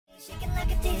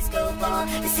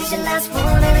call. This is your last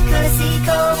one and a courtesy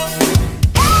call.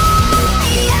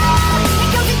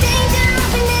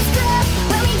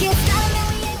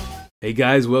 Hey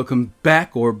guys, welcome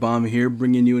back. AuraBomb here,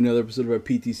 bringing you another episode of our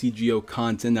PTCGO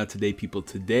content. Now today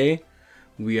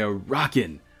we are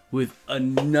rocking with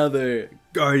another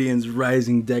Guardians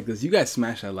Rising deck list. You guys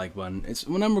smash that like button. It's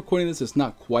when I'm recording this, it's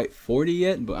not quite 40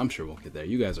 yet, but I'm sure we'll get there.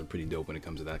 You guys are pretty dope when it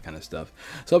comes to that kind of stuff.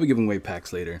 So I'll be giving away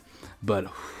packs later. But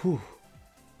whew,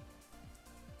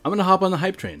 I'm gonna hop on the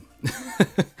hype train.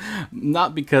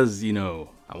 Not because, you know,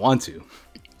 I want to,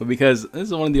 but because this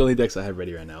is one of the only decks I have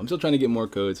ready right now. I'm still trying to get more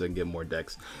codes so I can get more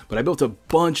decks. But I built a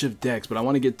bunch of decks, but I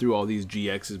want to get through all these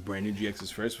GXs, brand new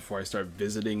GXs first before I start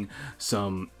visiting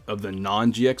some of the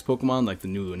non-GX Pokemon, like the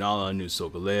new Lunala, new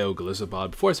Solgaleo,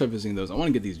 Golisopod. Before I start visiting those, I want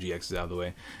to get these GXs out of the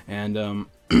way. And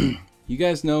you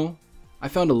guys know, I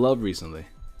found a love recently.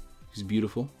 She's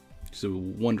beautiful. She's a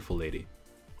wonderful lady.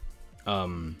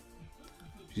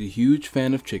 She's a huge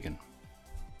fan of chicken.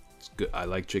 It's good. I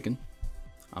like chicken.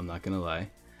 I'm not gonna lie.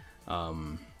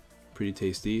 Pretty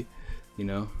tasty, you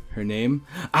know. Her name,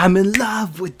 I'm in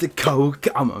love with the Coke.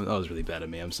 That was really bad of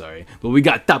me, I'm sorry. But we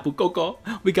got TAPU KOKO.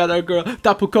 We got our girl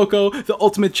TAPU KOKO, the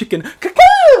ultimate chicken.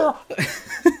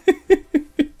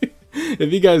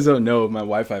 If you guys don't know my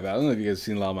Wi-Fi battle, I don't know if you guys have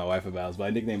seen a lot of my Wi-Fi battles, but I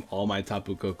nickname all my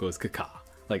TAPU KOKOs Kaka.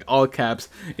 Like all caps.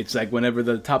 It's like whenever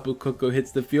the TAPU KOKO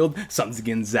hits the field, something's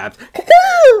getting zapped.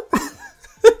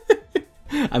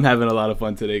 I'm having a lot of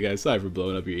fun today, guys. Sorry for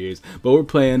blowing up your ears. But we're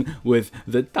playing with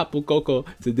the TAPU KOKO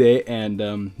today.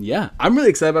 And yeah, I'm really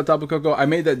excited about TAPU KOKO. I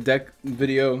made that deck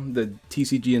video, the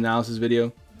TCG analysis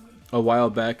video, a while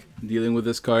back dealing with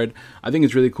this card. I think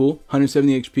it's really cool.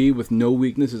 170 HP with no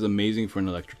weakness is amazing for an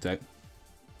electric type.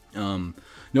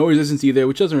 No resistance either,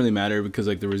 which doesn't really matter because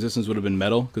like the resistance would have been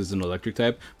metal because it's an electric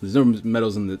type. There's no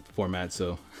metals in the format,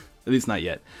 so at least not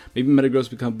yet. Maybe Metagross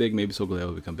become big, maybe Solgaleo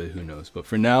will become big, who knows. But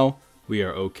for now, we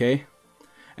are okay.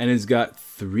 And it's got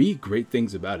three great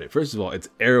things about it. First of all, its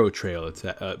arrow trail, its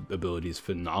ability is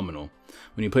phenomenal.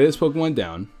 When you play this Pokemon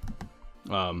down,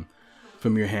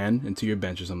 from your hand into your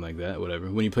bench or something like that, whatever.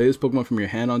 When you play this Pokemon from your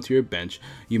hand onto your bench,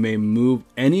 you may move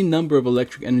any number of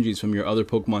electric energies from your other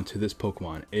Pokemon to this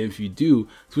Pokemon. And if you do,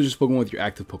 switch this Pokemon with your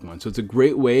active Pokemon. So it's a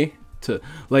great way to,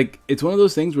 like, it's one of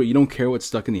those things where you don't care what's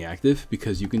stuck in the active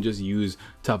because you can just use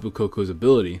TAPU KOKO's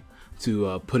ability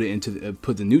to put it into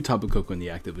put the new TAPU KOKO in the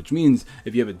active, which means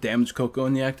if you have a damaged KOKO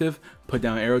in the active, put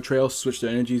down arrow trail, switch their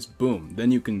energies, boom,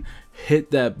 then you can hit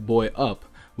that boy up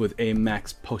with a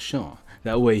max potion.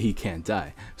 That way he can't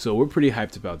die. So we're pretty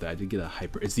hyped about that. To get a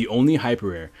hyper, it's the only hyper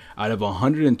rare out of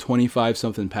 125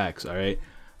 something packs. All right,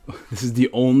 this is the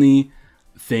only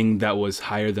thing that was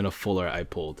higher than a full art I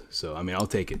pulled. So I mean, I'll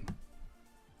take it.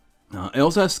 It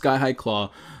also has Sky High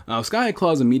Claw. Sky High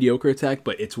Claw is a mediocre attack,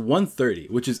 but it's 130,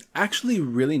 which is actually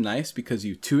really nice because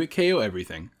you 2-hit KO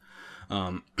everything.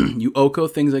 You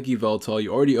OHKO things like Yveltal.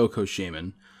 You already OHKO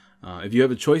Shaman. If you have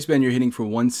a choice band, you're hitting for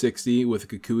 160 with a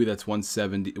Kukui. That's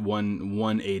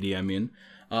 180. I mean,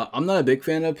 I'm not a big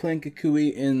fan of playing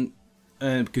Kukui in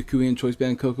choice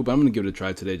band Koko, but I'm gonna give it a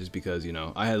try today just because, you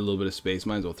know, I had a little bit of space.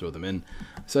 Might as well throw them in.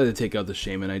 I decided to take out the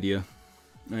Shaman idea.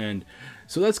 And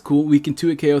so that's cool. We can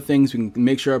 2-hit KO things. We can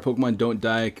make sure our Pokemon don't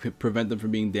die, prevent them from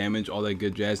being damaged, all that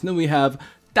good jazz. And then we have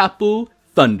TAPU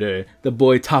Thunder, the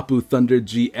boy TAPU Thunder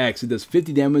GX. It does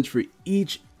 50 damage for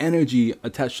each energy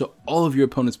attached to all of your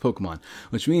opponent's Pokemon,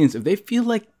 which means if they feel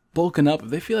like bulking up, if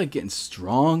they feel like getting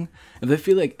strong, if they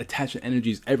feel like attaching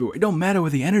energies everywhere, it don't matter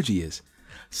where the energy is.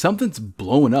 Something's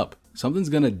blowing up. Something's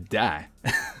gonna die.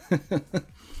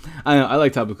 I know, I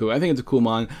like TAPU KOKO. I think it's a cool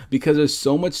mon because there's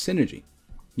so much synergy.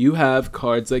 You have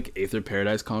cards like Aether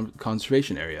Paradise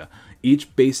Conservation Area.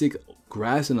 Each basic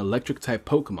grass and electric type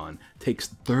Pokemon takes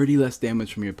 30 less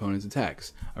damage from your opponent's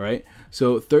attacks. Alright?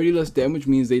 So 30 less damage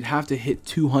means they'd have to hit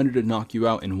 200 to knock you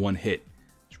out in one hit.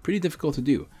 It's pretty difficult to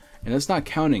do. And that's not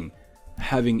counting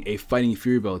having a Fighting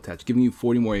Fury Bell attached, giving you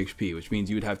 40 more HP, which means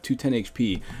you would have 210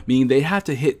 HP, meaning they'd have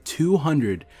to hit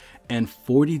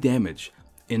 240 damage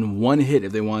in one hit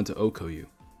if they wanted to OHKO you.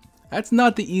 That's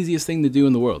not the easiest thing to do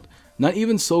in the world. Not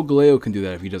even Solgaleo can do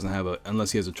that if he doesn't have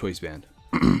unless he has a choice band.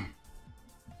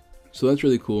 So that's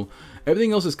really cool.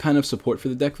 Everything else is kind of support for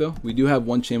the deck though. We do have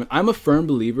one Shaman. I'm a firm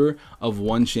believer of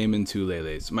one Shaman, 2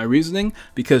 Lele's. My reasoning,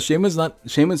 because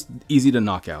Shaman's easy to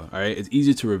knock out, alright? It's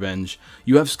easy to revenge.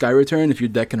 You have Sky Return if your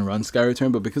deck can run Sky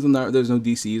Return, but because there's no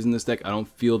DCs in this deck, I don't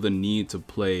feel the need to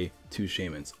play 2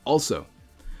 Shamans. Also,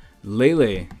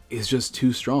 Lele is just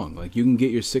too strong. Like, you can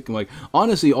get your sick, like,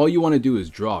 honestly, all you want to do is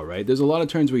draw, right? There's a lot of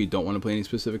turns where you don't want to play any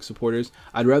specific supporters.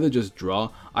 I'd rather just draw.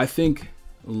 I think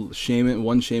Shaman,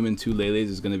 1 Shaman, 2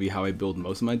 Lele's is going to be how I build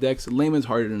most of my decks. Layman's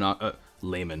harder to knock,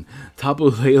 layman. Tapu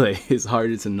Lele is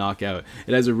harder to knock out.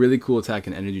 It has a really cool attack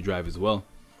and energy drive as well,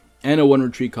 and a 1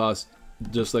 retreat cost,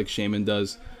 just like Shaman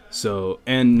does. So,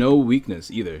 and no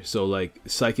weakness either. So like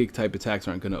psychic type attacks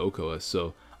aren't going to OHKO us.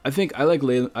 So I think I like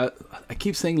Lele. I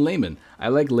keep saying layman. I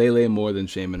like Lele more than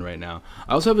Shaman right now.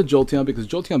 I also have a Jolteon because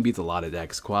Jolteon beats a lot of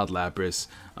decks. Quad Lapras,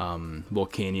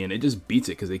 Volcanion. It just beats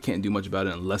it because they can't do much about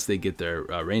it unless they get their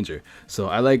Ranger. So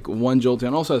I like one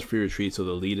Jolteon. Also has free retreat, so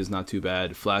the lead is not too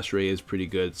bad. Flash Ray is pretty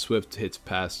good. Swift hits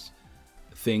past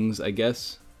things, I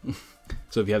guess.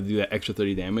 So if you have to do that extra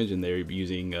 30 damage and they're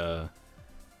using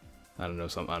I don't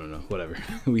know, whatever.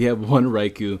 We have one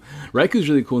Raikou. Raiku's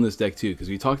really cool in this deck too, because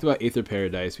we talked about Aether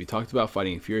Paradise, we talked about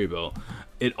fighting Fury Belt.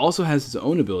 It also has its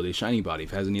own ability, Shiny Body.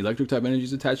 If it has any electric type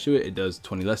energies attached to it, it does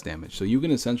 20 less damage. So you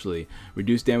can essentially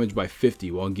reduce damage by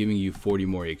 50 while giving you 40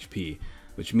 more HP,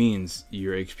 which means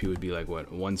your HP would be like,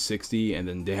 what, 160, and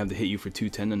then they have to hit you for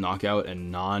 210 to knock out a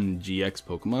non-GX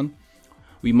Pokemon.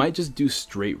 We might just do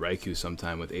straight Raikou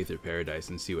sometime with Aether Paradise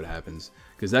and see what happens,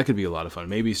 because that could be a lot of fun.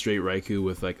 Maybe straight Raikou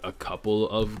with like a couple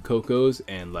of Kokos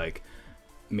and like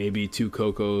maybe 2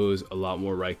 Kokos, a lot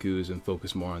more Raikous, and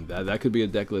focus more on that. That could be a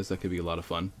deck list. That could be a lot of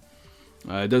fun.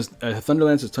 It does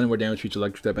Thunderlance does 20 more damage for each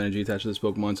electric type energy attached to this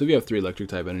Pokemon. So if you have 3 electric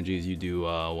type energies, you do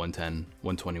 110,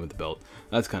 120 with the belt.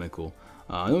 That's kind of cool.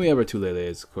 And then we have our 2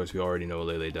 Lele's. Of course, we already know what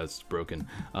Lele does. It's broken.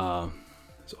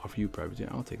 So offer you private.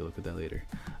 I'll take a look at that later.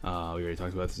 We already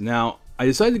talked about this. Now, I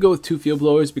decided to go with 2 Field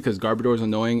Blowers because Garbodor is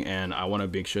annoying, and I want to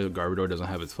make sure that Garbodor doesn't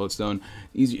have its Floatstone.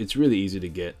 It's really easy to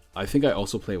get. I think I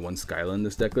also play 1 Skyla in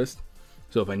this deck list.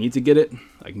 So if I need to get it,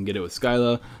 I can get it with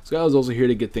Skyla. Skyla is also here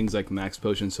to get things like Max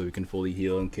Potions so we can fully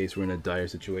heal in case we're in a dire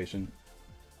situation.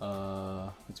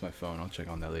 That's my phone. I'll check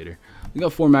on that later. We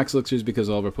got 4 Max Elixirs because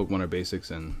all of our Pokemon are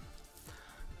basics, and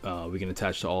we can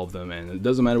attach to all of them. And it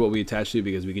doesn't matter what we attach to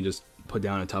because we can just put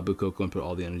down a Tapu Koko and put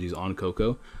all the energies on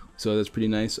Koko. So that's pretty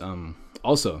nice.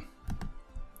 Also,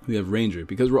 we have Ranger.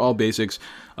 Because we're all basics,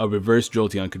 a reverse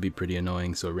Jolteon could be pretty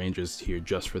annoying. So Ranger's here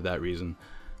just for that reason.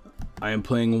 I am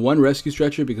playing 1 Rescue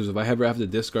Stretcher because if I ever have to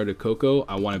discard a Koko,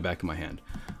 I want it back in my hand.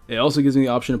 It also gives me the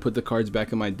option to put the cards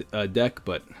back in my deck,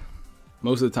 but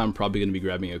most of the time I'm probably going to be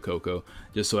grabbing a Koko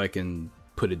just so I can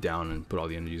put it down and put all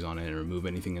the energies on it and remove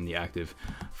anything in the active.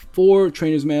 4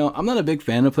 Trainer's Mail. I'm not a big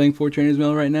fan of playing 4 Trainer's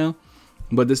Mail right now,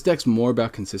 but this deck's more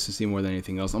about consistency more than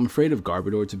anything else. I'm afraid of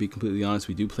Garbodor, to be completely honest.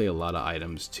 We do play a lot of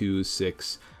items. 2,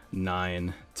 6,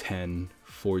 9, 10,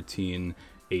 14,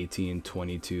 18,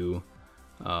 22,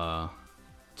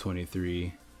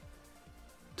 23,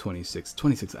 26.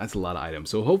 That's a lot of items.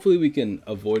 So hopefully we can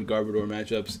avoid Garbodor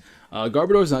matchups.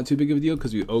 Garbodor is not too big of a deal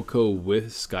because we OHKO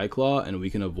with Skyclaw, and we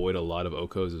can avoid a lot of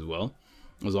OHKOs as well,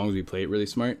 as long as we play it really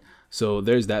smart. So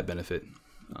there's that benefit.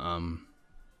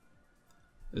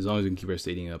 As long as we can keep our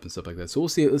stadium up and stuff like that. So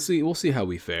we'll see how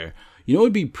we fare. You know what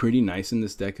would be pretty nice in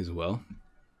this deck as well?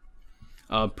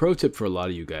 Pro tip for a lot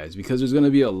of you guys, because there's going to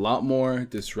be a lot more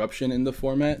disruption in the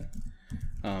format.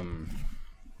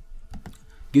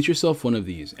 Get yourself one of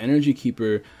these. Energy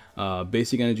Keeper.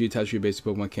 Basic energy attached to your basic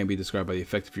Pokemon can be described by the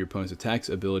effect of your opponent's attacks,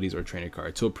 abilities, or trainer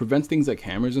cards. So it prevents things like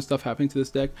hammers and stuff happening to this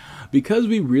deck. Because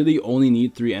we really only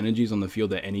need 3 energies on the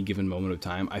field at any given moment of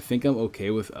time, I think I'm okay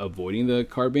with avoiding the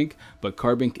Carbink, but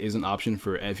Carbink is an option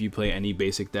for if you play any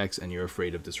basic decks and you're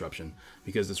afraid of disruption,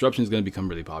 because disruption is going to become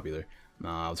really popular.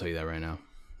 I'll tell you that right now.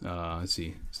 Let's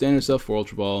see. Standard stuff, 4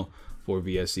 Ultra Ball, 4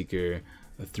 VS Seeker,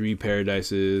 3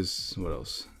 Paradises, what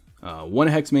else? 1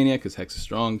 Hex Maniac because Hex is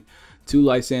strong, 2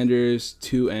 Lysanders,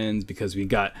 2 Ends because we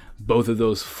got both of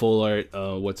those full art,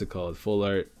 full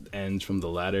art ends from the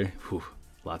ladder. Whew,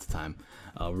 lots of time.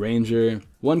 Ranger,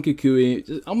 1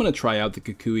 Kukui. I'm gonna try out the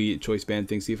Kukui choice band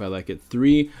thing, see if I like it.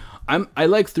 3. I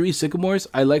like 3 Sycamores.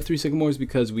 I like 3 Sycamores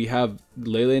because we have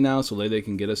Lele now, so Lele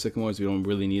can get us Sycamores. We don't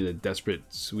really need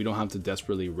we don't have to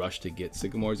desperately rush to get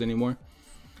Sycamores anymore.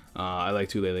 I like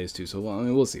 2 Leles too, so well, I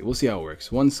mean, we'll see. We'll see how it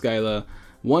works. 1 Skyla,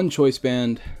 1 Choice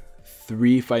Band,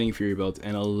 3 Fighting Fury Belt,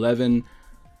 and 11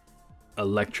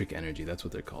 Electric Energy. That's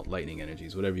what they're called. Lightning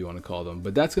Energies, whatever you want to call them.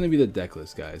 But that's going to be the deck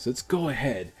list, guys. Let's go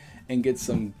ahead and get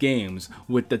some games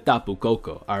with the Tapu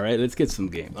Koko. Alright, let's get some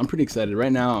games. I'm pretty excited.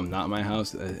 Right now, I'm not in my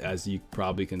house, as you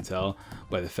probably can tell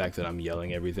by the fact that I'm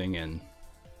yelling everything, and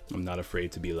I'm not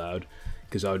afraid to be loud.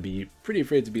 Because I would be pretty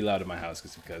afraid to be loud in my house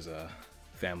because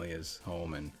family is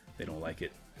home and they don't like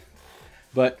it.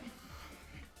 But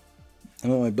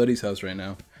I'm at my buddy's house right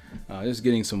now, just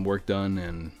getting some work done,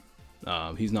 and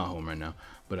he's not home right now.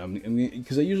 But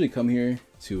because I usually come here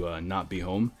to not be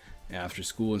home after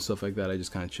school and stuff like that. I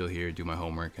just kind of chill here, do my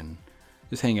homework, and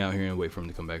just hang out here and wait for him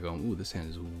to come back home. Ooh, this hand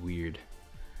is weird.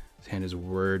 This hand is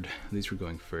word. At least we're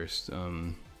going first.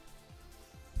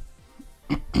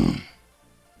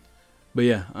 But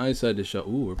yeah, I decided to show.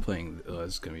 Ooh, we're playing.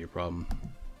 This is gonna be a problem.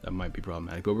 That might be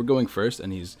problematic. But we're going first,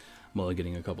 and he's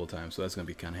mulliganing a couple times, so that's gonna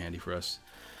be kind of handy for us.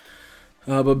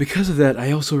 But because of that,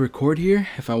 I also record here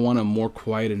if I want a more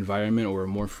quiet environment or a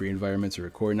more free environment to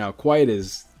record. Now, quiet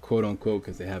is quote unquote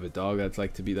because they have a dog that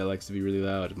likes to be really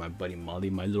loud. My buddy Molly,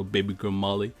 my little baby girl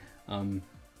Molly. And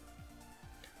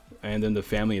then the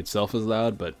family itself is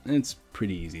loud, but it's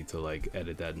pretty easy to like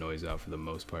edit that noise out for the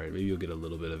most part. Maybe you'll get a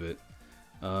little bit of it.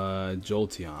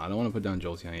 Jolteon. I don't want to put down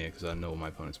Jolteon yet because I know what my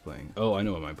opponent's playing. Oh, I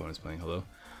know what my opponent's playing. Hello.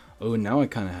 Oh, now I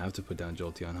kind of have to put down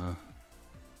Jolteon, huh?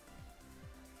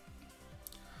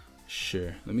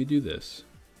 Sure. Let me do this.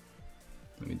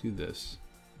 Let me do this.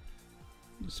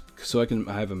 Just so I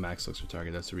have a max Luxor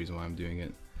target. That's the reason why I'm doing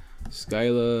it.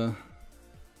 Skyla.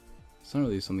 It's not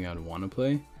really something I'd want to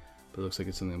play, but it looks like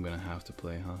it's something I'm gonna have to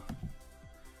play, huh?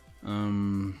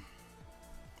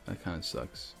 That kind of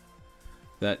sucks.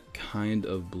 That kind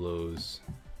of blows.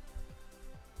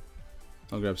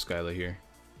 I'll grab Skyla here.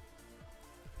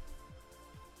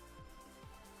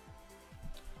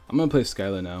 I'm gonna play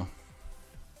Skyla now.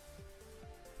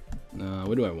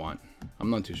 What do I want? I'm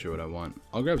not too sure what I want.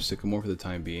 I'll grab Sycamore for the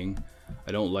time being.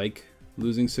 I don't like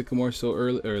losing Sycamore so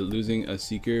early, or losing a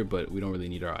Seeker, but we don't really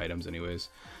need our items anyways.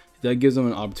 That gives them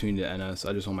an opportunity to end us.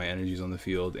 I just want my energies on the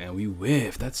field, and we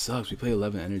whiff. That sucks. We play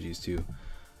 11 energies too,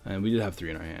 and we did have 3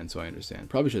 in our hand, so I understand.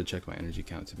 Probably should have checked my energy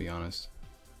count, to be honest.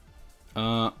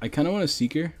 I kind of want a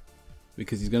Seeker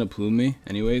because he's gonna plume me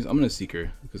anyways. I'm gonna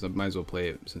Seeker because I might as well play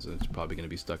it since it's probably gonna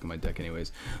be stuck in my deck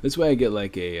anyways. This way I get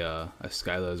like a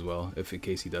Skyla as well, if in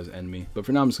case he does end me. But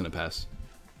for now I'm just gonna pass.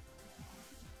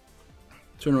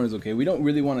 Turn order is okay. We don't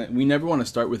really want to. We never want to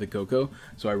start with a Koko,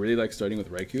 so I really like starting with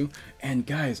Raikou. And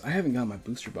guys, I haven't got my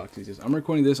booster boxes yet. I'm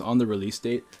recording this on the release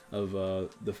date of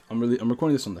I'm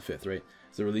recording this on the 5th, right?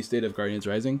 It's the release date of Guardians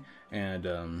Rising, and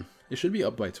it should be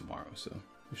up by tomorrow, so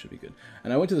it should be good.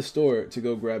 And I went to the store to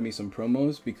go grab me some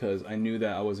promos because I knew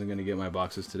that I wasn't gonna get my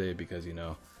boxes today because, you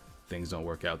know, things don't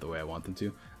work out the way I want them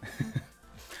to.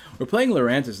 We're playing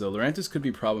Lurantis though. Lurantis could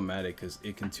be problematic because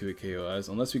it can 2-hit KO us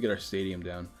unless we get our stadium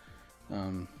down.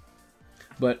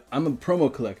 But I'm a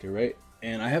promo collector, right?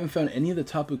 And I haven't found any of the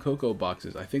Tapu Koko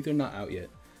boxes. I think they're not out yet.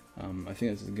 I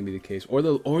think that's gonna be the case. Or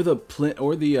the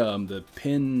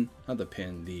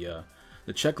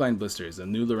checkline blisters, the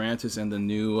new Lurantis and the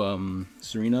new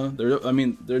Serena.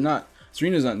 They're not.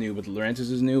 Serena's not new, but the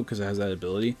Lurantis is new because it has that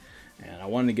ability. And I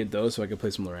wanted to get those so I could play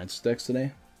some Lurantis decks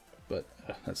today. But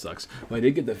that sucks. But I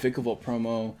did get the Vikavolt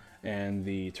promo and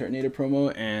the Turtonator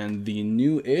promo and the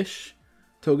new-ish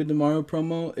Togedemaru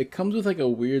promo. It comes with like a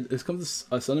weird. It comes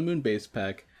with a Sun and Moon base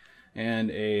pack and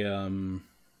a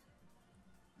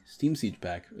Steam Siege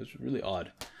pack. It's really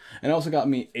odd. And it also got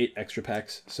me 8 extra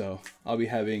packs, so I'll be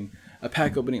having a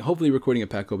pack opening, hopefully recording a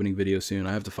pack opening video soon.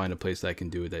 I have to find a place that I can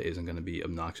do it that isn't going to be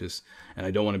obnoxious, and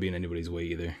I don't want to be in anybody's way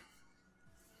either.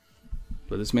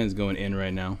 But this man's going in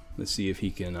right now. Let's see if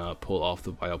he can pull off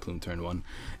the Vileplume turn 1.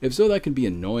 If so, that could be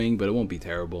annoying, but it won't be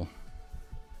terrible.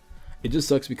 It just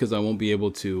sucks because I won't be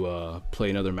able to play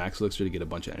another Max Elixir to get a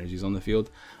bunch of energies on the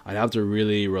field. I'd have to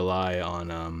really rely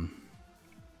on,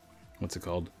 what's it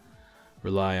called?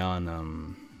 Rely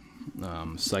on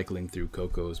cycling through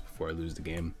Kokos before I lose the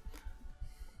game.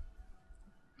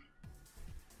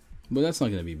 But that's not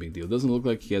going to be a big deal. It doesn't look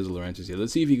like he has a Lurantis yet.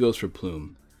 Let's see if he goes for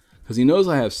Plume. Because he knows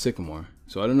I have Sycamore.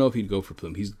 So I don't know if he'd go for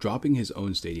Plume. He's dropping his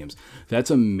own stadiums. That's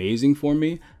amazing for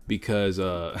me because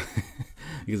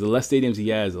because the less stadiums he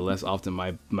has, the less often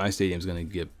my stadium's going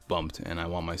to get bumped. And I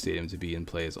want my stadium to be in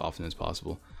play as often as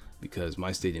possible because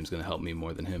my stadium's going to help me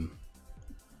more than him.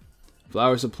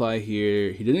 Flower supply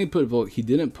here. He didn't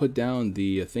put down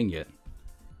the thing yet.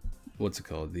 What's it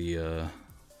called? The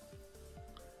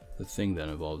thing that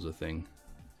involves a thing.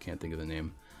 Can't think of the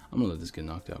name. I'm gonna let this get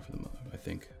knocked out for the moment, I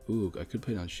think. Ooh, I could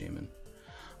play down Shaman.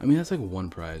 I mean, that's like 1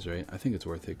 prize, right? I think it's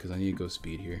worth it because I need to go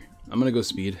speed here. I'm gonna go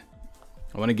speed.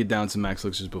 I want to get down to Max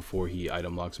Elixirs before he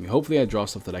item locks me. Hopefully I draw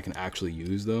stuff that I can actually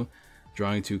use though.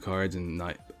 Drawing 2 cards and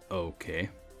not... Okay.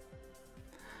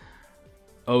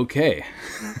 Okay.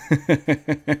 Let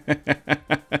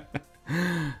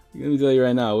me tell you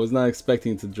right now, I was not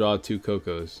expecting to draw 2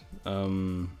 Kokos.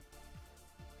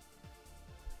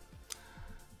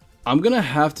 I'm gonna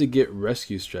have to get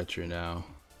Rescue Stretcher now.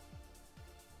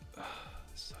 This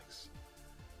sucks.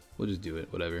 We'll just do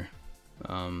it, whatever.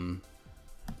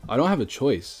 I don't have a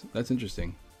choice. That's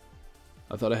interesting.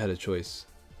 I thought I had a choice.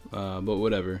 But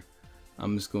whatever.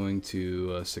 I'm just going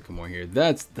to Sycamore here.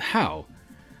 That's how.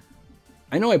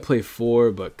 I know I play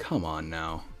 4, but come on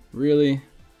now. Really?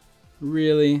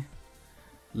 Really?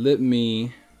 Let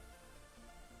me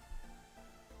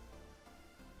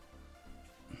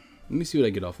Let me see what I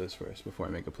get off this first before I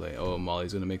make a play. Oh,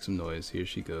 Molly's gonna make some noise. Here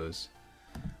she goes.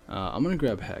 I'm gonna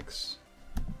grab Hex,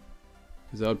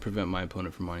 because that would prevent my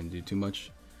opponent from wanting to do too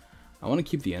much. I want to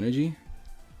keep the energy,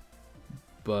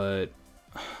 but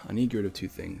I need to get rid of two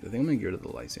things. I think I'm gonna get rid of the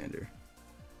Lysander.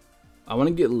 I want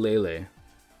to get Lele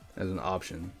as an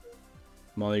option.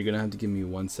 Molly, you're gonna have to give me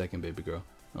 1 second, baby girl.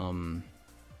 I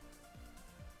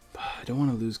don't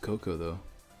want to lose Coco though.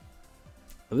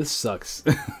 Oh, this sucks.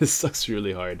 This sucks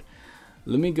really hard.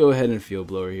 Let me go ahead and Field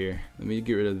Blower here. Let me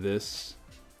get rid of this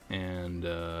and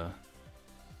get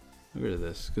rid of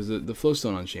this, because the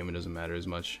Flowstone on Shaman doesn't matter as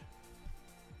much.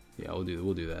 Yeah, we'll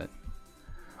do that.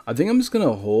 I think I'm just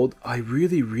gonna hold. I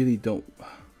really don't.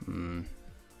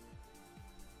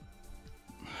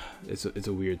 It's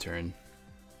a weird turn.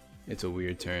 It's a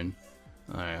weird turn.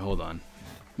 All right, hold on.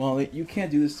 Molly, you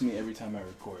can't do this to me every time I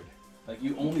record. Like,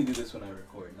 you only do this when I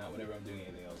record, not whenever I'm doing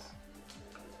anything else.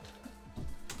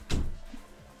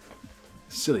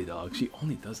 Silly dog. She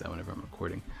only does that whenever I'm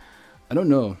recording. I don't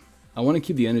know. I want to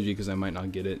keep the energy because I might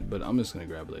not get it, but I'm just going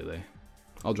to grab Lele.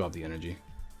 I'll drop the energy.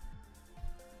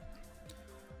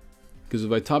 Because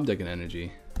if I top deck an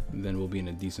energy, then we'll be in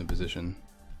a decent position.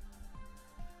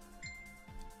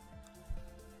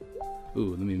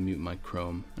 Ooh, let me mute my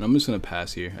Chrome. And I'm just going to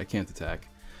pass here. I can't attack.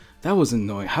 That was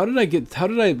annoying. How did I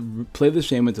play the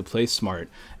Shaman to play smart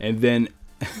and then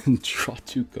draw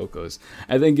 2 Cocos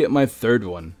and then get my 3rd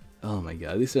one? Oh my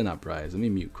god, at least they're not prized. Let me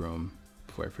mute Chrome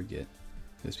before I forget,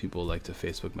 because people like to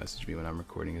Facebook message me when I'm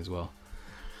recording as well.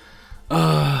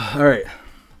 Alright,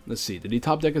 let's see. Did he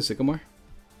top deck a Sycamore?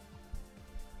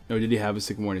 Or did he have a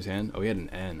Sycamore in his hand? Oh, he had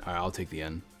an N. Alright, I'll take the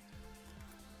N.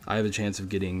 I have a chance of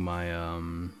getting my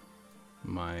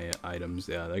my items.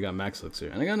 Yeah, I got Max Elixir.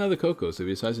 And I got another Coco, so if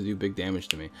he decides to do big damage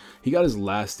to me. He got his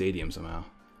last stadium somehow.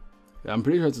 I'm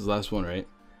pretty sure it's his last one, right?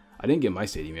 I didn't get my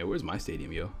stadium yet. Where's my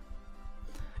stadium, yo?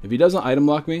 If he doesn't item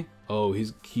lock me, oh,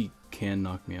 he can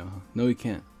knock me out. No, he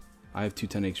can't. I have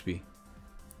 210 HP.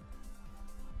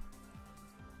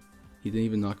 He didn't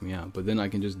even knock me out, but then I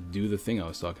can just do the thing I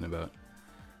was talking about.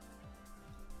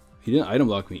 He didn't item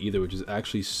lock me either, which is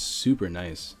actually super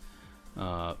nice.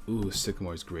 Ooh,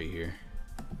 Sycamore's great here.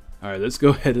 Alright, let's go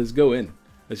ahead. Let's go in.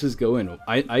 Let's just go in.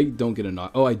 I don't get a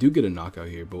knock. Oh, I do get a knockout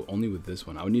here, but only with this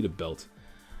one. I would need a belt.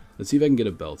 Let's see if I can get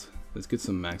a belt. Let's get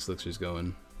some Max Elixirs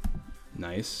going.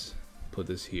 Nice. Put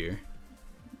this here.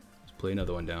 Let's play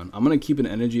another one down. I'm going to keep an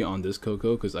energy on this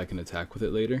Coco because I can attack with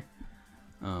it later.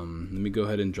 Let me go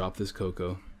ahead and drop this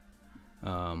Coco.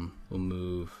 We'll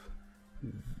move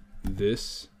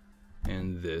this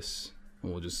and this.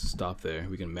 And we'll just stop there.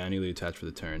 We can manually attach for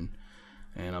the turn.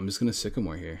 And I'm just going to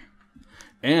Sycamore here.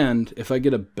 And if I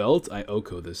get a belt, I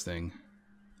Oko this thing.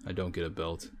 I don't get a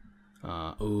belt.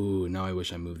 Oh, now I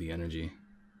wish I moved the energy.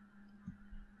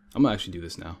 I'm gonna actually do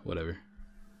this now. Whatever.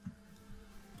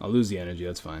 I'll lose the energy,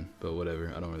 that's fine. But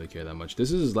whatever, I don't really care that much.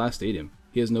 This is his last stadium.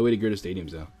 He has no way to get rid of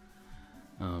stadiums though.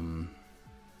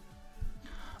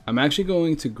 I'm actually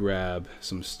going to grab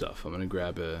some stuff. I'm gonna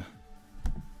grab a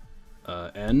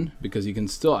N, because he can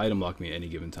still item lock me at any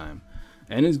given time.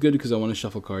 N is good because I want to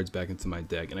shuffle cards back into my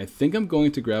deck. And I think I'm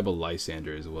going to grab a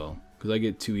Lysander as well, because I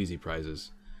get 2 easy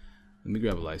prizes. Let me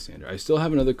grab a Lysander. I still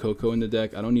have another Coco in the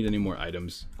deck. I don't need any more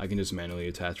items. I can just manually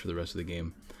attach for the rest of the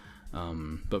game.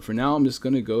 But for now, I'm just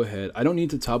going to go ahead. I don't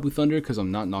need to Tapu Thunder because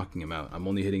I'm not knocking him out. I'm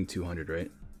only hitting 200,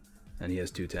 right? And he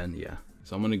has 210, yeah.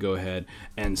 So I'm going to go ahead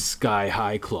and Sky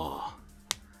High Claw.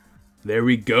 There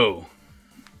we go.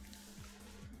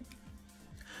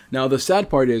 Now, the sad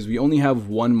part is we only have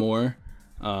one more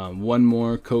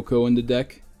Coco in the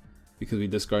deck because we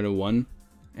discarded one.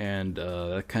 And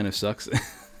that kind of sucks.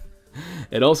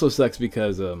 It also sucks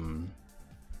because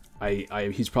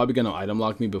he's probably gonna item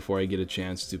lock me before I get a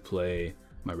chance to play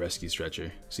my Rescue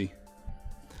Stretcher. See?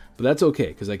 But that's okay,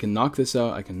 because I can knock this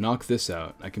out, I can knock this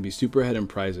out, I can be super ahead in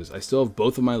prizes. I still have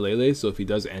both of my Lele, so if he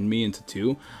does end me into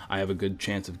 2, I have a good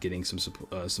chance of getting some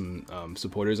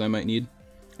supporters I might need.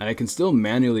 And I can still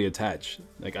manually attach.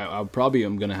 Like I'm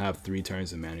gonna have 3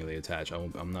 turns to manually attach.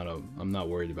 I'm not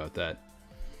worried about that.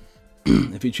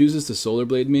 If he chooses to Solar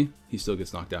Blade me, he still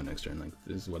gets knocked out next turn. Like,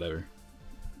 this is whatever.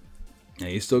 Yeah,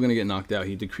 he's still gonna get knocked out.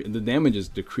 The damage is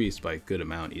decreased by a good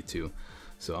amount, E2.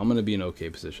 So I'm gonna be in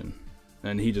okay position.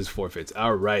 And he just forfeits.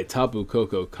 Alright, Tapu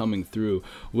Koko coming through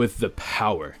with the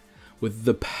power. With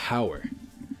the power.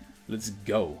 Let's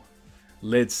go.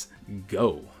 Let's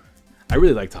go. I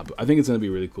really like Tapu. I think it's gonna be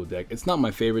a really cool deck. It's not my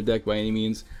favorite deck by any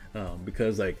means.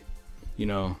 Because, like, you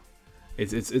know,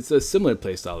 it's a similar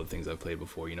playstyle of things I've played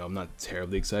before. You know, I'm not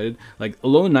terribly excited. Like,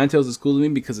 Alone Ninetales is cool to me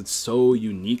because it's so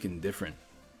unique and different.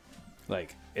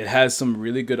 Like, it has some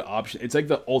really good options. It's like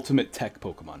the ultimate tech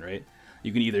Pokemon, right?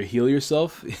 You can either heal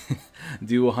yourself,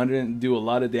 do a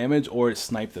lot of damage, or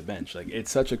snipe the bench. Like,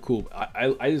 it's such a cool.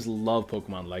 I just love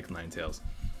Pokemon like Ninetales.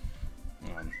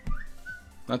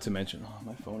 Not to mention, oh,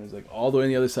 my phone is like all the way on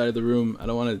the other side of the room. I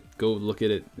don't want to go look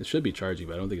at it. It should be charging,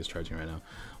 but I don't think it's charging right now.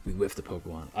 We whiffed the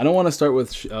Pokemon. I don't want to start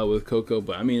with Koko,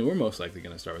 but I mean, we're most likely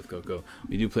going to start with Koko.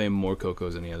 We do play more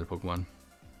Kokos than any other Pokemon.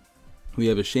 We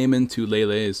have a Shaman, 2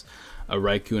 Lele's, a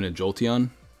Raikou, and a Jolteon.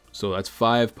 So that's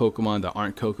 5 Pokemon that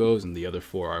aren't Kokos, and the other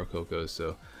 4 are Kokos.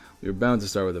 So we were bound to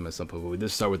start with them at some point, but we did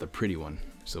start with a pretty one,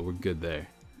 so we're good there.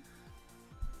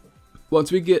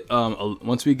 Once we get,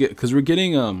 because we're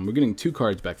getting 2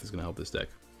 cards back that's gonna help this deck.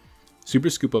 Super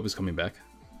Scoop Up is coming back,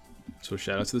 so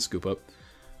shout out to the Scoop Up.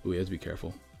 Ooh, we have to be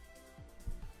careful.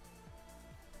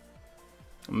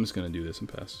 I'm just gonna do this and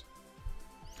pass.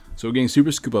 So we're getting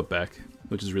Super Scoop Up back,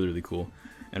 which is really, really cool,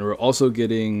 and we're also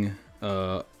getting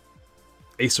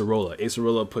Acerola.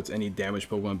 Acerola puts any damaged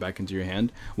Pokemon back into your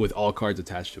hand with all cards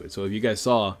attached to it. So if you guys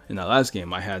saw in that last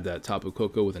game, I had that Tapu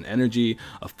Koko with an energy,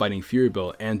 a Fighting Fury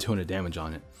Belt, and 200 damage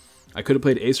on it. I could have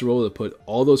played Acerola to put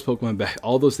all those Pokemon back,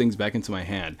 all those things back into my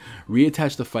hand,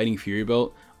 reattach the Fighting Fury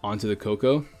Belt onto the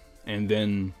Koko, and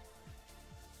then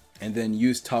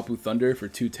use Tapu Thunder for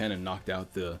 210 and knocked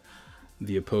out the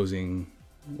opposing,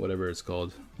 whatever it's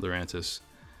called, Lurantis.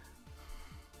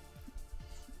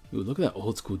 Ooh, look at that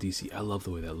old school DC. I love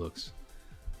the way that looks.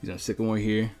 He's got Sycamore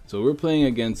here. So we're playing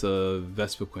against a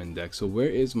Vespiquen deck. So where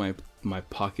is my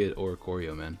Pocket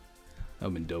Oricorio, man? That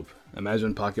would've been dope.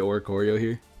 Imagine Pocket Oricorio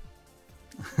here.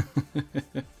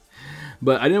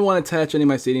 But I didn't want to attach any of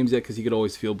my stadiums yet because he could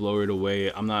always field blower it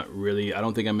away. I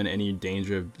don't think I'm in any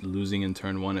danger of losing in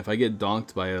turn 1. If I get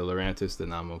donked by a Lurantis,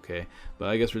 then I'm okay. But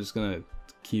I guess we're just going to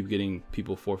keep getting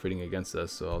people forfeiting against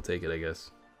us. So I'll take it, I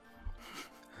guess.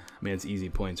 I mean, it's easy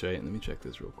points, right? Let me check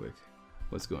this real quick.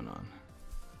 What's going on?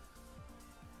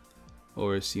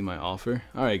 Or see my offer.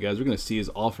 Alright, guys, we're going to see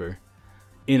his offer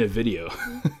in a video.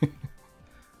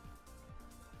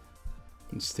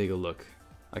 Let's take a look.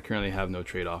 I currently have no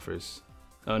trade offers.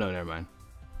 Oh, no, never mind.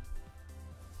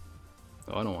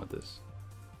 Oh, I don't want this.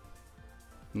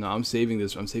 No, I'm saving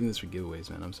this. I'm saving this for giveaways,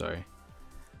 man. I'm sorry.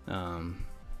 I'm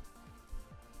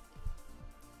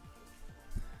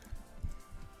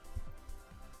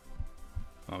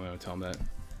gonna tell him that.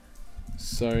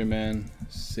 Sorry, man.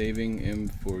 Saving him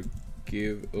for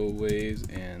giveaways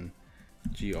and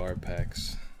GR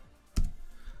packs.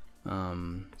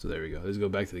 So there we go. Let's go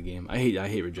back to the game. I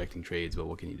hate rejecting trades, but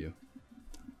what can you do?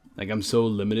 Like, I'm so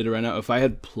limited right now. If I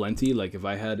had plenty, like if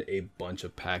I had a bunch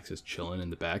of packs just chilling in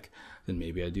the back, then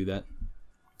maybe I'd do that.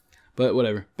 But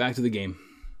whatever. Back to the game.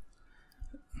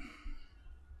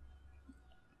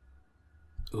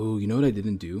 Oh, you know what I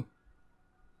didn't do?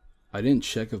 I didn't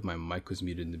check if my mic was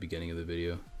muted in the beginning of the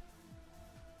video.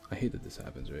 I hate that this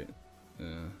happens, right?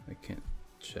 I can't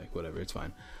check. Whatever, it's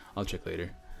fine. I'll check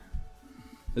later.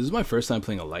 This is my first time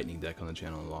playing a lightning deck on the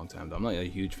channel in a long time. Though. I'm not a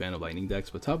huge fan of lightning decks,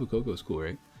 but Tapu Koko is cool,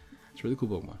 right? It's a really cool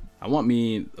Pokemon. I want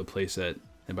me a playset,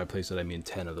 and by playset I mean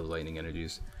 10 of those lightning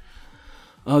energies.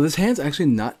 This hand's actually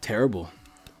not terrible.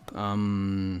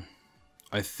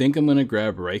 I think I'm gonna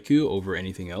grab Raikou over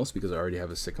anything else because I already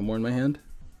have a Sycamore in my hand.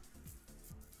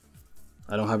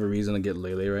 I don't have a reason to get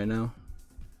Lele right now,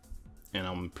 and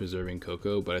I'm preserving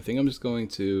Koko, but I think I'm just going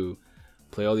to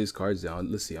play all these cards down.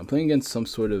 Let's see, I'm playing against some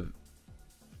sort of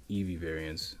Eevee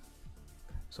variants,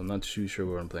 so I'm not too sure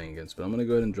what I'm playing against, but I'm gonna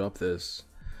go ahead and drop this,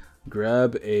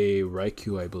 grab a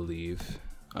Raikou, I believe.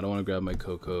 I don't want to grab my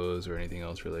Kokos or anything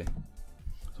else really,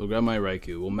 so we'll grab my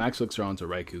Raikou. We'll max Elixir onto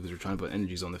Raikou because we're trying to put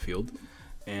energies on the field,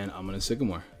 and I'm gonna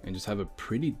Sycamore and just have a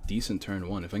pretty decent turn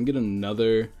 1. If I can get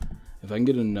another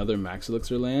max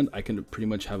Elixir land, I can pretty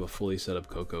much have a fully set up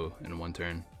Koko in 1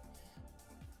 turn,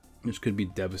 which could be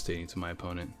devastating to my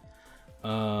opponent.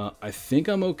 I think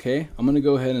I'm okay. I'm gonna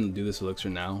go ahead and do this Elixir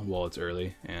now while it's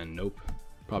early, and nope,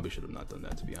 probably should have not done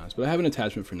that, to be honest, but I have an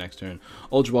attachment for next turn.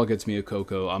 Ultra Ball gets me a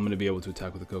Koko. I'm gonna be able to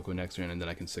attack with a Koko next turn, and then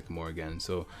I can Sycamore again,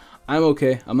 so I'm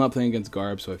okay. I'm not playing against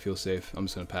Garb, so I feel safe. I'm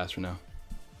just gonna pass for now.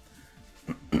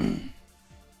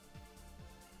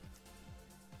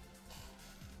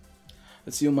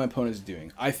 Let's see what my opponent's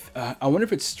doing. I wonder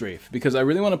if it's Strafe, because I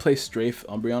really want to play Strafe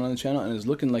Umbreon on the channel, and it's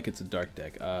looking like it's a dark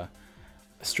deck.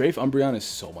 Strafe Umbreon is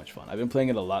so much fun. I've been playing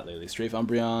it a lot lately. Strafe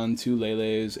Umbreon, 2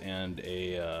 Lele's, and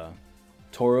a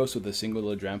Tauros with a single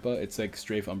Lodrampa. It's like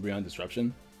Strafe Umbreon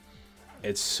Disruption.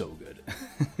 It's so good.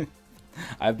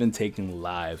 I've been taking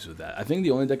lives with that. I think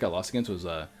the only deck I lost against was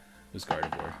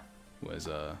Gardevoir.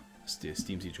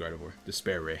 Steam Siege Gardevoir.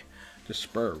 Despair Ray.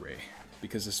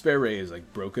 Because Despair Ray is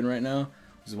like broken right now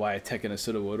This is why I tech in a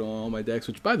Sudowoodo on all my decks,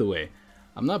 which, by the way,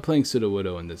 I'm not playing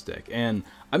Sudowoodo in this deck. And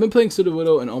I've been playing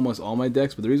Sudowoodo in almost all my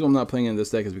decks, but the reason I'm not playing in this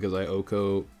deck is because I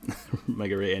Oko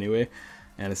Mega Ray anyway,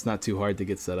 and it's not too hard to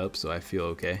get set up, so I feel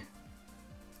okay.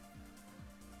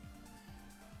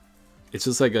 It's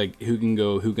just like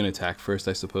who can attack first,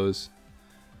 I suppose.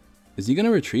 Is he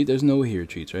gonna retreat? There's no way he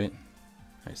retreats, right?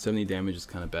 Alright, 70 damage is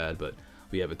kind of bad, but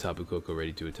we have a Tapu Koko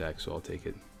ready to attack, so I'll take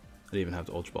it. I didn't even have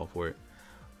to Ultra Ball for it.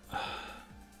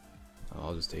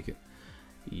 I'll just take it.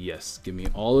 Yes, give me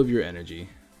all of your energy.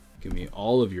 Give me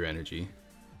all of your energy.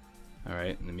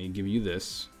 Alright, let me give you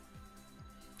this.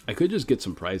 I could just get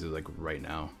some prizes like right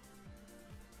now.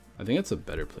 I think that's a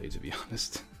better play, to be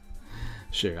honest.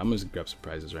 Sure, I'm gonna grab some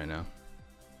prizes right now.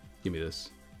 Give me this.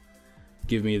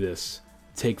 Give me this.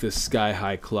 Take this Sky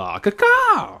High Claw.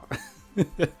 Caw!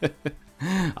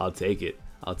 I'll take it.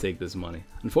 I'll take this money.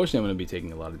 Unfortunately, I'm going to be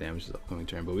taking a lot of damage this upcoming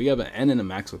turn, but we have an N and a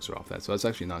Max Elixir off that, so that's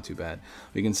actually not too bad.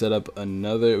 We can set up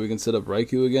another. We can set up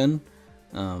Raikou again.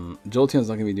 Jolteon's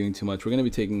not going to be doing too much. We're going to be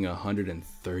taking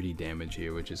 130 damage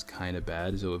here, which is kind of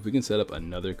bad. So if we can set up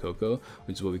another Koko,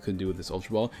 which is what we could do with this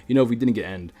Ultra Ball, you know, if we didn't get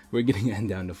End, we're getting End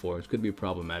down to 4, which could be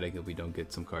problematic if we don't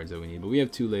get some cards that we need. But we have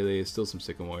 2 Lele's, still some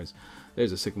Sycamores.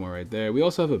 There's a Sycamore right there. We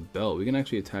also have a belt. We can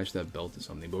actually attach that belt to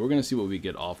something, but we're going to see what we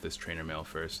get off this trainer mail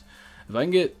first. If I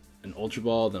can get an Ultra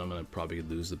Ball, then I'm going to probably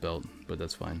lose the belt, but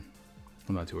that's fine.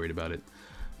 I'm not too worried about it.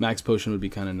 Max Potion would be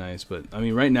kind of nice, but I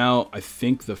mean, right now, I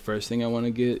think the first thing I want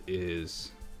to get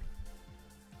is...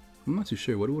 I'm not too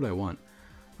sure. What would I want?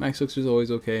 Max Elixir is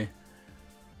always okay.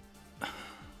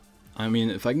 I mean,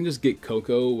 if I can just get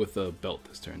Koko with a belt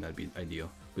this turn, that'd be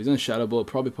ideal. But he's on Shadow Ball,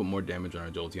 probably put more damage on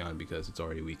our Jolteon because it's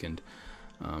already weakened.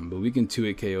 But we can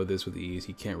 2-hit KO this with ease.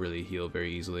 He can't really heal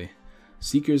very easily.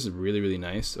 Seeker's really, really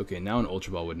nice. Okay, now an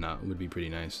Ultra Ball would be pretty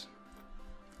nice.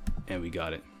 And we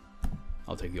got it.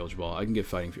 I'll take the Ultra Ball. I can get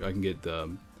fighting. I can get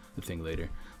the thing later.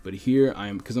 But here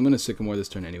because I'm gonna Sycamore this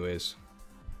turn anyways.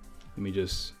 Let me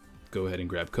just go ahead and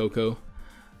grab Koko.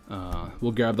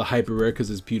 We'll grab the Hyper Rare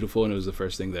because it's beautiful and it was the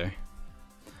first thing there.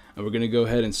 And we're gonna go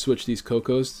ahead and switch these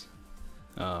Kokos.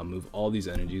 Move all these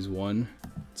energies. 1,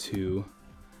 2,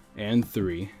 and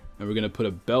 3. And we're gonna put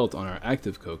a belt on our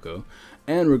active Koko.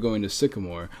 And we're going to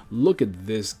Sycamore. Look at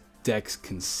this deck's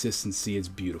consistency. It's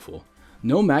beautiful.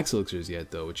 No Max Elixirs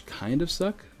yet though, which kind of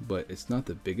suck, but it's not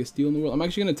the biggest deal in the world. I'm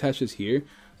actually going to attach this here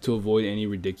to avoid any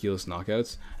ridiculous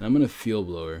knockouts, and I'm going to Field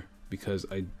Blower because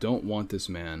I don't want this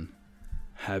man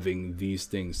having these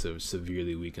things to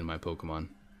severely weaken my Pokemon.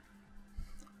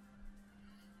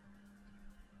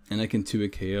 And I can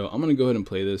 2-hit KO. I'm going to go ahead and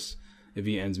play this. If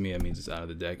he ends me, that means it's out of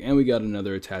the deck. And we got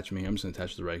another attachment here. I'm just going to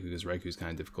attach the Raikou because Raikou is kind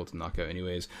of difficult to knock out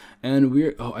anyways.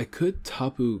 And I could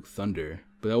Tapu Thunder,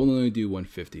 but that will only do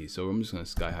 150, so I'm just going to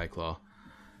Sky High Claw.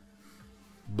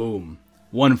 Boom.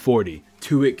 140.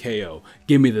 2-hit KO.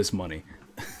 Give me this money.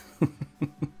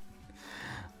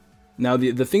 Now,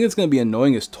 the thing that's going to be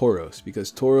annoying is Tauros,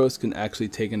 because Tauros can actually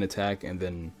take an attack and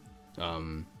then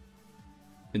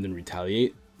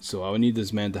retaliate. So I would need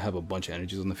this man to have a bunch of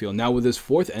energies on the field. Now, with this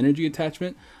 4th energy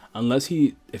attachment,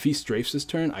 if he strafes this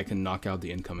turn, I can knock out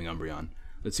the incoming Umbreon.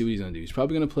 Let's see what he's going to do. He's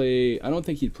probably going to play... I don't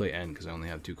think he'd play N because I only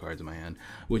have 2 cards in my hand,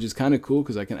 which is kind of cool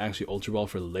because I can actually Ultra Ball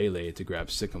for Lele to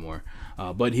grab Sycamore.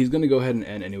 But he's going to go ahead and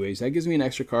N anyways. That gives me an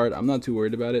extra card. I'm not too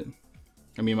worried about it.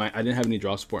 I mean, I didn't have any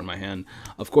draw support in my hand.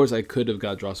 Of course, I could have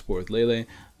got draw support with Lele,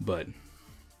 but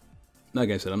like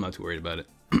I said, I'm not too worried about it.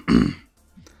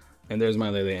 And there's my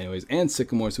Lele anyways, and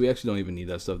Sycamore, so we actually don't even need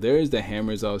that stuff. There is the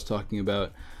hammers I was talking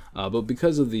about. But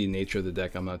because of the nature of the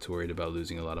deck, I'm not too worried about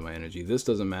losing a lot of my energy. This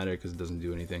doesn't matter because it doesn't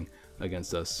do anything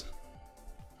against us.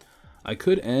 I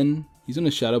could end. He's going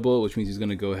to Shadow Ball, which means he's going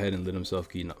to go ahead and let himself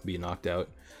be knocked out.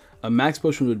 A Max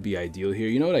Potion would be ideal here.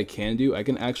 You know what I can do? I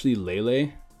can actually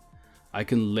Lele. I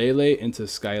can Lele into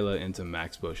Skyla into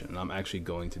Max Potion. And I'm actually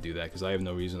going to do that because I have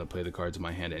no reason to play the cards in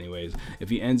my hand anyways. If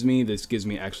he ends me, this gives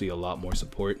me actually a lot more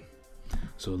support.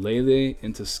 So Lele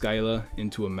into Skyla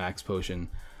into a Max Potion.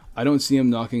 I don't see him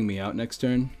knocking me out next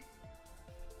turn.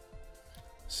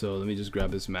 So let me just grab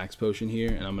this Max Potion here,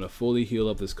 and I'm going to fully heal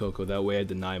up this Koko. That way I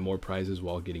deny more prizes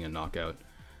while getting a knockout.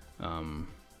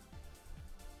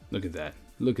 Look at that.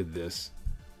 Look at this.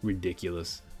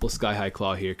 Ridiculous. Little Sky High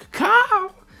Claw here.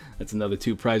 Caw! That's another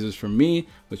 2 prizes for me,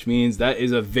 which means that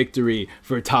is a victory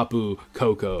for Tapu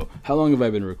Koko. How long have I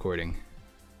been recording?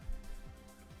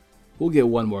 We'll get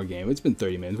one more game. It's been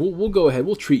 30 minutes. We'll go ahead.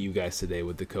 We'll treat you guys today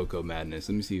with the Koko madness.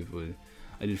 Let me see if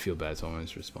I did feel bad, so I wanted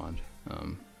to respond. All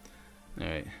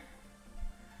right,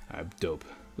 dope.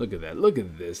 Look at that. Look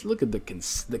at this. Look at the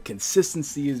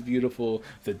consistency is beautiful.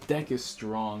 The deck is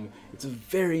strong. It's a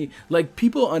very, like,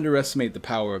 people underestimate the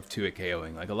power of 2-hit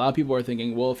KOing. Like, a lot of people are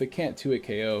thinking, well, if it can't 2-hit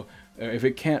KO, or if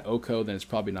it can't OHKO, then it's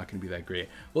probably not going to be that great.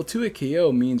 Well, 2-hit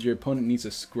KO means your opponent needs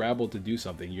to scrabble to do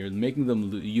something. You're making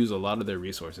them use a lot of their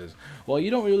resources. Well,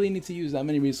 you don't really need to use that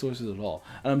many resources at all.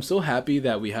 And I'm so happy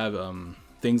that we have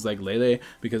things like Lele,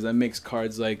 because that makes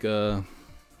cards like,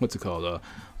 what's it called?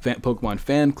 Pokemon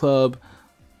Fan Club,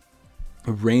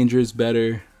 Rangers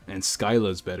better, and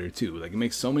Skyla's better too. Like, it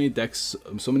makes so many decks,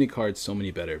 so many cards, so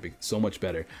much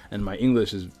better. And my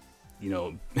English is, you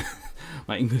know,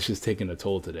 my English is taking a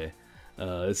toll today.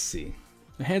 Let's see.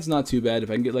 My hand's not too bad. If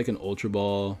I can get like an Ultra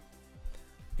Ball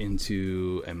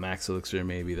into a Max Elixir,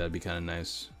 maybe that'd be kind of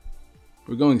nice.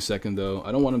 We're going second though.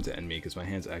 I don't want him to end me because my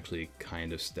hand's actually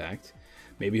kind of stacked.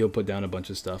 Maybe he'll put down a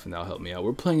bunch of stuff and that'll help me out.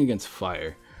 We're playing against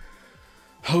fire.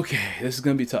 Okay, this is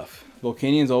gonna be tough.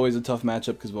 Volcanian's always a tough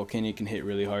matchup because Volcanion can hit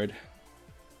really hard.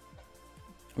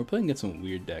 We're playing against some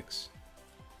weird decks.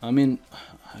 I mean,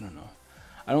 I don't know.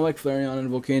 I don't like Flareon and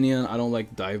Volcanion. I don't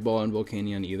like Dive Ball and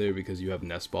Volcanion either because you have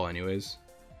Nest Ball anyways.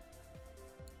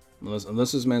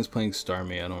 Unless this man's playing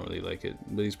Starmie, I don't really like it.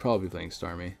 But he's probably playing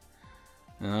Starmie.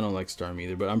 And I don't like Starmie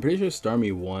either. But I'm pretty sure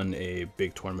Starmie won a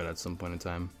big tournament at some point in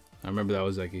time. I remember that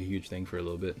was like a huge thing for a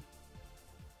little bit.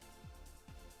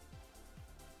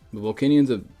 But Volcanion's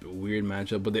a weird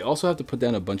matchup, but they also have to put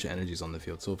down a bunch of energies on the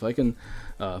field. So if I can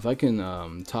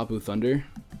Tapu Thunder,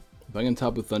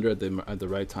 at the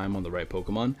right time on the right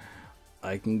Pokemon,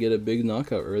 I can get a big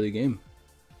knockout early game.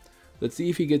 Let's see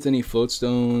if he gets any Float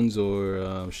Stones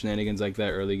or shenanigans like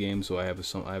that early game, so I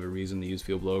have a reason to use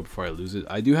Field Blower before I lose it.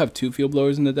 I do have 2 Field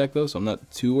Blowers in the deck though, so I'm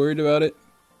not too worried about it.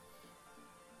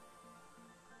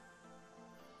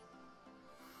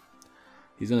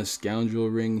 He's in a Scoundrel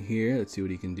Ring here. Let's see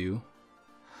what he can do.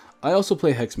 I also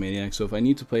play Hex Maniac, so if I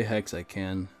need to play Hex, I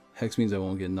can. Hex means I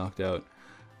won't get knocked out.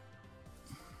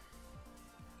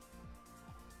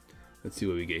 Let's see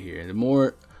what we get here. And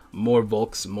more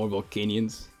Volks, more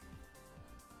Volcanions.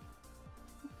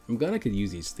 I'm glad I could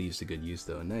use these sleeves to good use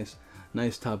though. Nice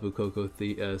Tapu Koko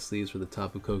sleeves for the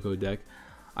Tapu Koko deck.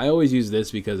 I always use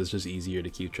this because it's just easier to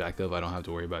keep track of. I don't have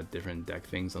to worry about different deck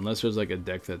things. Unless there's like a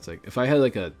deck that's like... If I had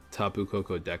like a Tapu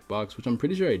Koko deck box, which I'm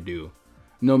pretty sure I do.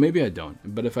 No, maybe I don't.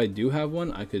 But if I do have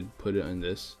one, I could put it on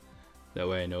this. That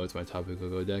way I know it's my Tapu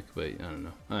Koko deck. But I don't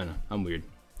know. I'm weird.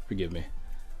 Forgive me.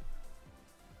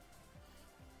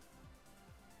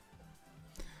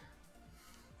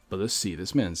 But let's see.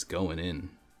 This man's going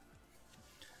in.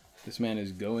 This man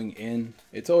is going in.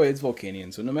 It's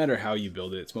Volcanion, so no matter how you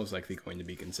build it, it's most likely going to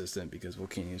be consistent because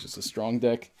Volcanion is just a strong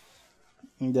deck.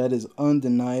 And that is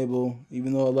undeniable.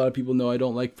 Even though a lot of people know I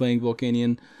don't like playing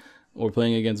Volcanion or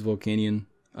playing against Volcanion,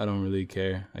 I don't really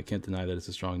care. I can't deny that it's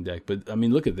a strong deck. But, I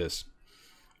mean, look at this.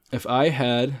 If I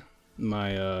had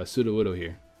my Sudowoodo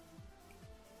here,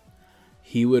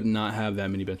 he would not have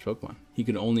that many bench Pokemon.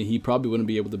 He probably wouldn't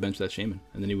be able to bench that Shaman,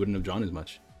 and then he wouldn't have drawn as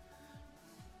much.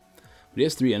 But he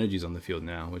has 3 energies on the field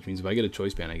now, which means if I get a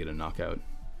Choice Band, I get a knockout.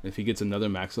 If he gets another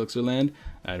Max Elixir land,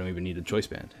 I don't even need a Choice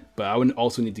Band. But I would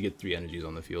also need to get 3 energies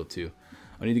on the field too.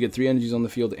 I need to get 3 energies on the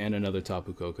field and another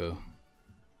Tapu Koko.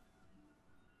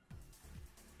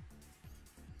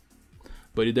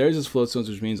 But there's his Float Stones,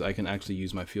 which means I can actually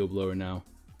use my Field Blower now.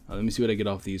 Let me see what I get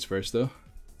off these first though.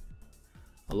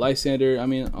 A Lysander, I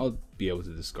mean, I'll be able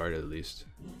to discard it at least.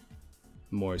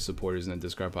 More supporters in the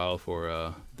discard pile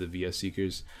for the VS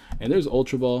Seekers. And there's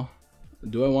Ultra Ball.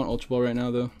 Do I want Ultra Ball right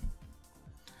now though?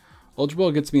 Ultra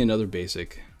Ball gets me another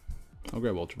basic. I'll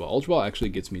grab Ultra Ball. Ultra Ball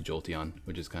actually gets me Jolteon,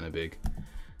 which is kind of big.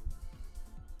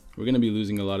 We're going to be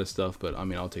losing a lot of stuff, but I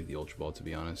mean, I'll take the Ultra Ball to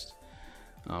be honest.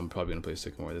 I'm probably going to play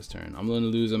Sycamore this turn. I'm going to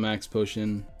lose a Max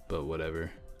Potion, but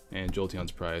whatever. And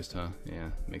Jolteon's prized, huh? Yeah,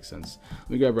 makes sense. Let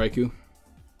me grab Raikou.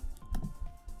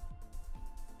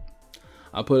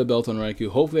 I'll put a belt on Raikou.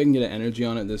 Hopefully I can get an energy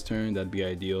on it this turn. That'd be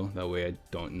ideal. That way I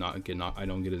don't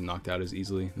get it knocked out as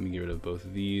easily. Let me get rid of both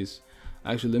of these.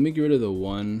 Actually, let me get rid of the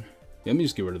one. Yeah, let me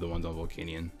just get rid of the ones on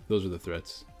Volcanion. Those are the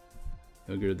threats.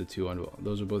 I'll get rid of the 2 on.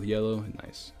 Those are both yellow.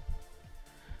 Nice.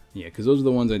 Yeah, because those are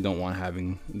the ones I don't want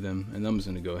having them. And I'm just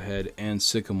going to go ahead and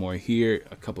Sycamore here.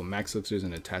 A couple Max Elixirs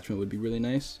and attachment would be really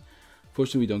nice.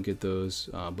 Fortunately, we don't get those.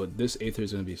 But this Aether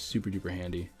is going to be super duper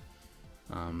handy.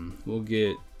 We'll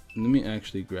get... Let me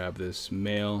actually grab this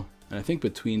mail. And I think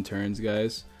between turns,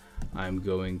 guys, I'm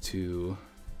actually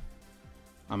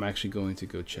going to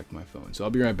go check my phone. So I'll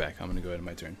be right back. I'm going to go ahead and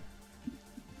my turn.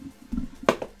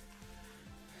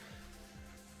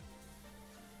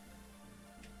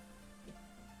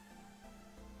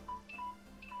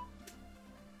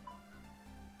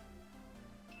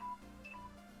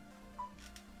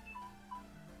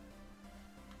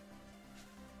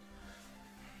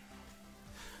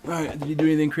 Alright, did he do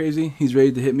anything crazy? He's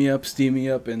ready to hit me up, steam me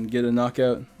up, and get a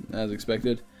knockout, as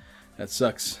expected. That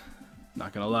sucks.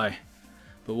 Not gonna lie.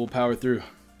 But we'll power through.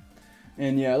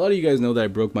 And yeah, a lot of you guys know that I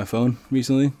broke my phone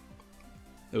recently.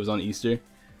 It was on Easter,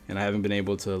 and I haven't been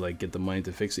able to like get the money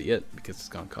to fix it yet because it's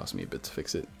gonna cost me a bit to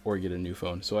fix it or get a new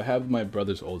phone. So I have my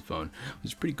brother's old phone,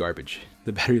 which is pretty garbage.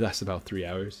 The battery lasts about 3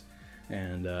 hours,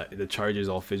 and the charge is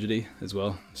all fidgety as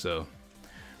well. So,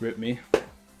 rip me.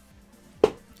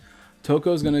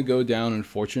 Toko's gonna go down,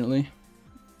 unfortunately.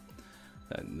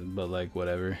 But like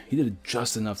whatever. He did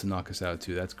just enough to knock us out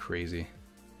too. That's crazy.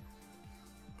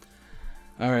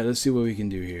 Alright, let's see what we can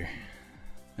do here.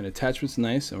 An attachment's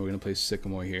nice, and we're gonna play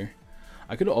Sycamore here.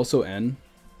 I could also N,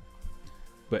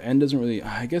 but N doesn't really.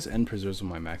 I guess N preserves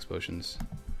my max potions,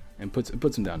 and puts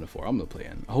him down to 4. I'm gonna play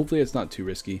N. Hopefully, it's not too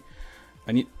risky.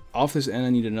 I need off this N. I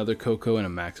need another Koko and a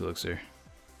max elixir.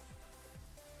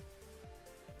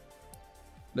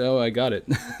 No, I got it.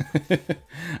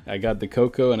 I got the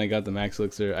Koko and I got the max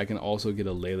elixir. I can also get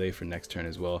a Lele for next turn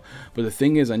as well. But the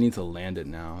thing is, I need to land it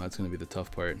now. That's gonna be the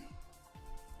tough part.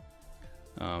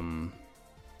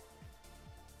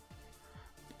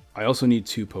 I also need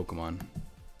 2 Pokemon.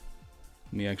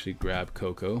 Let me actually grab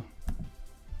Koko.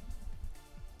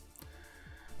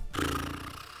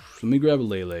 Let me grab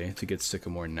Lele to get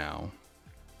Sycamore now.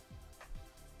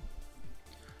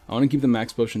 I want to keep the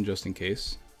max potion just in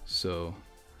case. So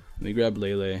let me grab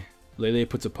Lele. Lele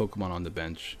puts a Pokemon on the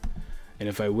bench. And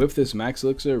if I whip this max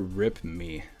elixir, rip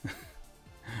me.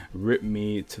 Rip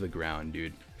me to the ground,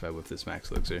 dude. If I whip this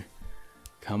max elixir.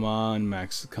 Come on,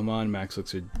 Max. Come on, Max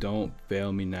Elixir. Don't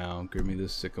fail me now. Give me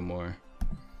this Sycamore.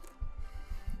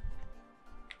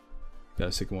 Got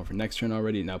a Sycamore for next turn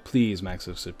already. Now, please, Max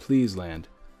Elixir. Please land.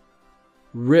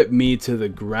 Rip me to the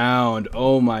ground.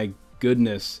 Oh, my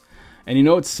goodness. And you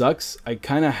know what sucks? I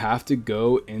kind of have to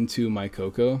go into my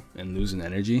Koko and lose an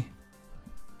energy.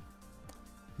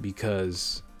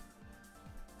 Because...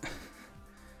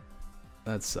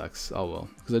 that sucks. Oh well.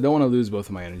 Because I don't want to lose both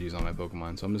of my energies on my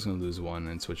Pokemon. So I'm just going to lose one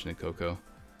and switch into Koko.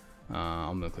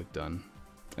 I'm going to click done.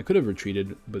 I could have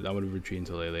retreated, but I would have retreated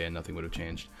into Lele and nothing would have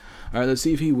changed. Alright, let's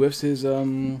see if he whiffs his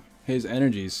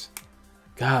energies.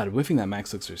 God, whiffing that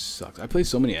max elixir sucks. I play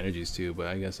so many energies too, but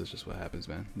I guess that's just what happens,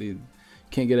 man. You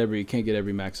can't get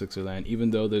every max elixir land,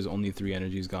 even though there's only 3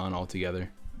 energies gone altogether.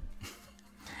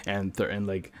 and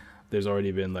like... there's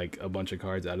already been like a bunch of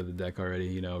cards out of the deck already,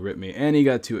 you know, rip me. And he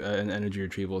got an energy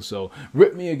retrieval, so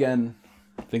rip me again.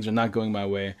 Things are not going my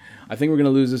way. I think we're going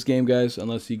to lose this game, guys,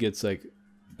 unless he gets like...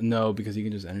 no, because he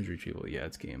can just energy retrieval. Yeah,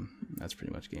 it's game. That's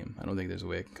pretty much game. I don't think there's a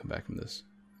way I can come back from this.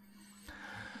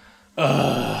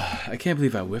 I can't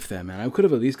believe I whiffed that, man. I could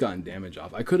have at least gotten damage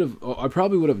off. I could have... oh, I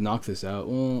probably would have knocked this out.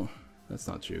 Well, that's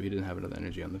not true. He didn't have another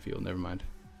energy on the field. Never mind.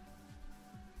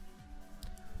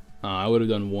 I would have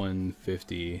done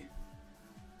 150...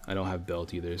 I don't have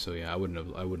belt either, so yeah, I wouldn't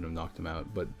have knocked him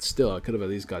out. But still, I could have at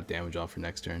least got damage off for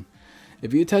next turn.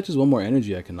 If he attaches one more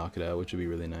energy, I can knock it out, which would be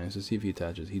really nice. Let's see if he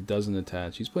attaches. He doesn't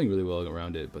attach. He's playing really well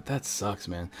around it, but that sucks,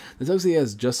 man. That sucks. He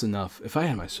has just enough. If I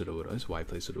had my Sudowoodo, that's why I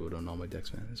play Sudowoodo on all my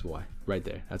decks, man. That's why. Right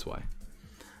there. That's why.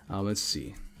 Let's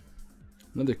see.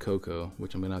 Another Koko,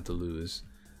 which I'm gonna have to lose.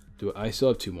 I still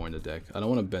have 2 more in the deck. I don't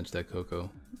want to bench that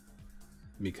Koko.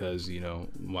 Because, you know,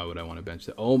 why would I want to bench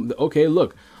that? Oh, okay,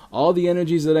 look. All the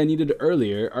energies that I needed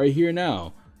earlier are here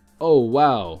now. Oh,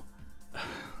 wow.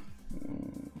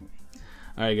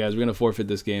 Alright, guys, we're going to forfeit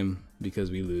this game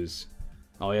because we lose.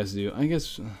 All he has to do, I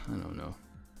guess, I don't know.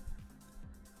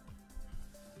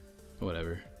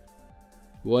 Whatever.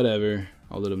 Whatever.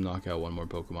 I'll let him knock out one more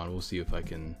Pokemon. We'll see if I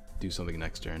can do something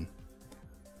next turn.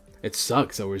 It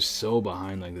sucks that we're so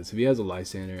behind like this. If he has a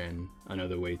Lysander and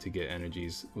another way to get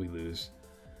energies, we lose.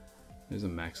 There's a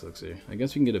max elixir. I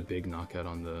guess we can get a big knockout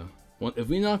on the... well, if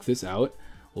we knock this out,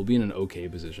 we'll be in an okay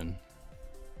position.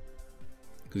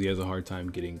 Because he has a hard time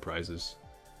getting prizes.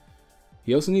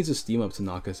 He also needs a steam up to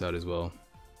knock us out as well.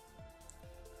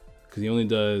 Because he only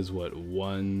does, what,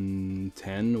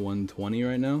 110, 120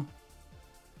 right now?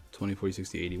 20, 40,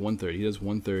 60, 80, 130. He does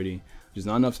 130, which is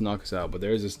not enough to knock us out, but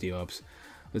there's his steam ups.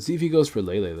 Let's see if he goes for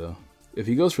Lele, though. If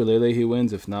he goes for Lele, he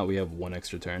wins. If not, we have 1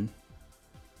 extra turn.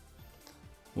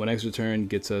 1 extra turn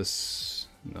gets us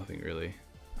nothing, really.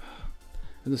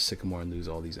 I'll just Sycamore and lose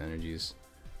all these energies.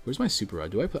 Where's my Super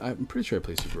Rod? Do I play? I'm pretty sure I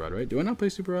play Super Rod, right? Do I not play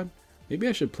Super Rod? Maybe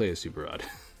I should play a Super Rod.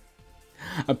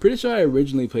 I'm pretty sure I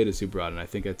originally played a Super Rod, and I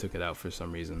think I took it out for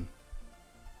some reason.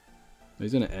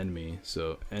 He's going to end me,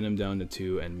 so end him down to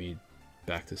 2, end me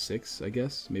back to 6, I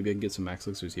guess. Maybe I can get some max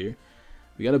elixirs here.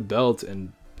 We got a belt,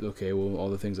 and okay, well, all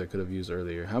the things I could have used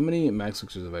earlier. How many max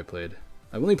elixirs have I played?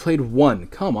 I've only played 1.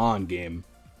 Come on, game.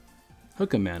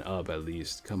 Hook a man up at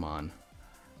least. Come on.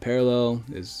 Parallel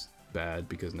is bad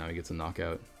because now he gets a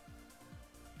knockout.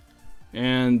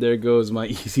 And there goes my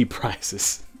easy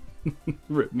prizes.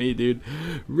 Rip me, dude.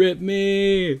 Rip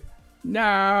me!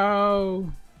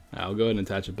 No! I'll go ahead and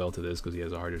attach a belt to this because he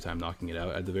has a harder time knocking it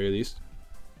out at the very least.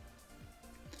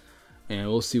 And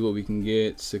we'll see what we can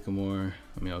get. Sycamore.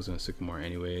 I mean, I was going to Sycamore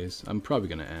anyways. I'm probably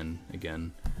going to end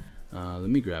again. Let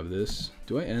me grab this.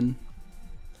 Do I end?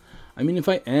 I mean, if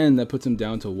I end, that puts him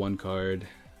down to 1 card.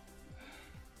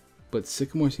 But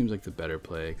Sycamore seems like the better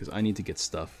play because I need to get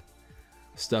stuff.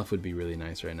 Stuff would be really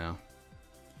nice right now.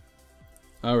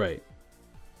 Alright.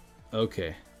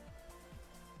 Okay.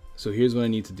 So here's what I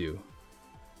need to do.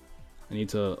 I need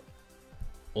to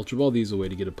Ultra Ball these away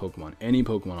to get a Pokemon. Any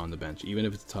Pokemon on the bench, even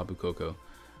if it's Tapu Koko.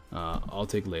 I'll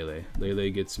take Lele. Lele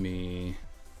gets me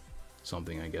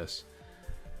something, I guess.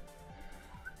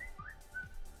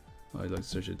 Oh, I'd like to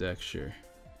search a deck, sure.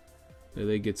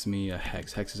 Lele gets me a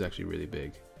Hex. Hex is actually really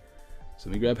big. So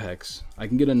let me grab Hex. I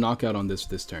can get a knockout on this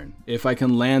turn. If I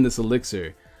can land this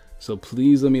Elixir. So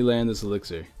please let me land this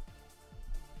Elixir.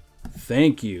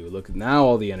 Thank you. Look, now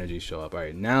all the energies show up.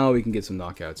 Alright, now we can get some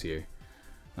knockouts here.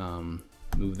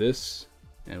 Move this,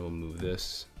 and we'll move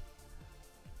this.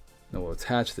 Now we'll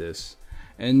attach this.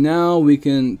 And now we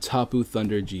can Tapu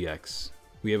Thunder GX.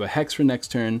 We have a Hex for next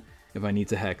turn if I need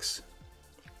to Hex.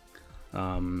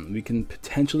 We can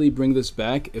potentially bring this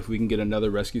back if we can get another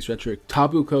Rescue Stretcher.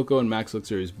 Tapu Koko and Max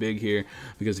Elixir is big here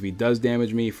because if he does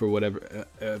damage me for whatever,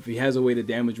 if he has a way to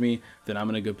damage me, then I'm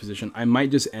in a good position. I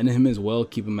might just end him as well,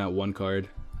 keep him at 1 card.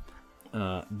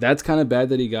 That's kind of bad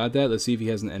that he got that. Let's see if he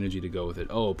has an energy to go with it.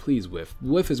 Oh, please whiff.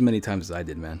 Whiff as many times as I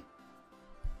did, man.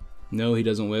 No, he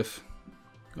doesn't whiff.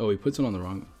 Oh, he puts it on the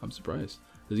wrong. I'm surprised.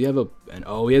 Does he have a...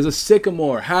 oh, he has a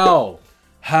Sycamore. How?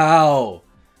 How?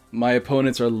 My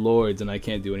opponents are lords and I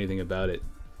can't do anything about it.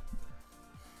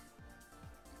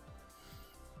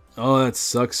 Oh, that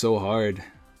sucks so hard.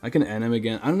 I can end him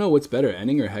again. I don't know what's better,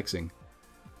 ending or hexing.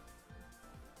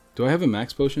 Do I have a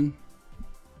max potion?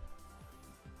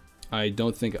 I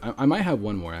don't think... I might have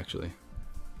one more, actually.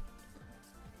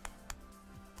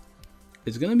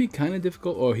 It's going to be kind of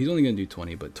difficult. Oh, he's only going to do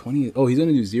 20, but 20... oh, he's going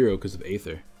to do 0 because of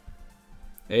Aether.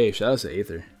 Hey, shout out to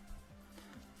Aether.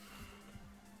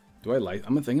 Do I like...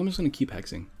 I'm just going to keep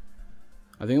hexing.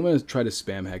 I think I'm going to try to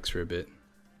spam hex for a bit.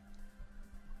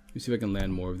 Let me see if I can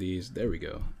land more of these. There we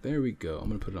go. There we go. I'm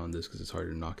going to put it on this because it's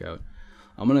harder to knock out.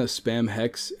 I'm going to spam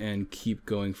hex and keep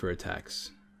going for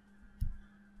attacks.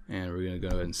 And we're going to go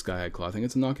ahead and Sky High Claw. I think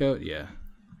it's a knockout. Yeah.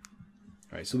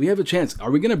 Alright, so we have a chance. Are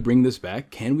we going to bring this back?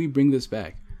 Can we bring this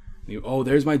back? Oh,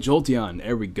 there's my Jolteon.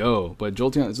 There we go. But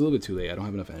Jolteon, it's a little bit too late. I don't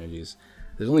have enough energies.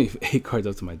 There's only 8 cards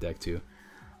up to my deck, too.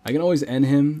 I can always end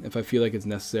him if I feel like it's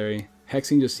necessary.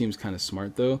 Hexing just seems kind of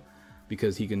smart, though,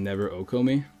 because he can never Oko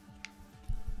me.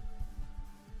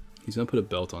 He's going to put a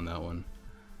belt on that one.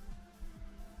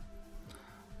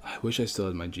 I wish I still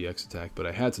had my GX attack, but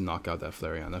I had to knock out that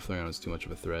Flareon. That Flareon was too much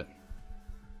of a threat.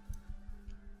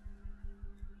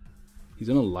 He's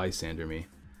going to Lysander me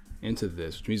into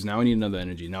this, which means now I need another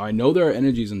energy. Now I know there are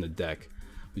energies in the deck,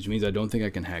 which means I don't think I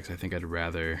can hex. I think I'd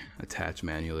rather attach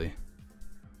manually.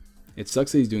 It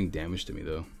sucks that he's doing damage to me,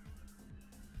 though.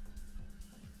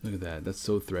 Look at that. That's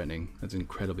so threatening. That's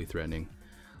incredibly threatening.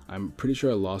 I'm pretty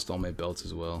sure I lost all my belts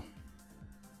as well.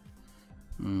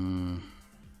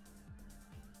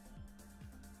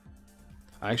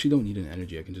 I actually don't need an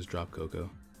energy. I can just drop Koko.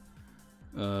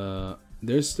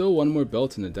 There's still one more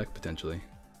belt in the deck, potentially.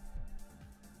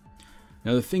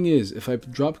 Now, the thing is, if I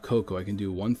drop Koko, I can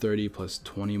do 130 plus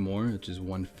 20 more, which is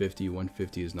 150.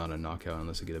 150 is not a knockout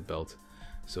unless I get a belt.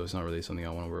 So it's not really something I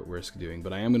want to risk doing.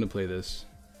 But I am going to play this.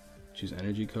 Choose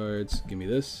energy cards. Give me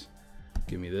this.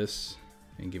 Give me this.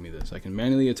 And give me this. I can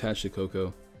manually attach to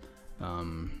Koko.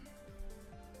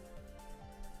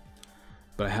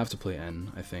 But I have to play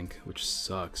N, I think, which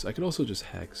sucks. I could also just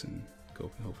hex and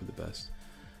go hope for the best.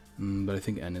 But I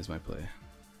think N is my play.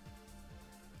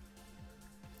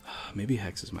 Maybe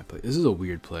hex is my play. This is a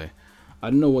weird play. I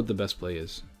don't know what the best play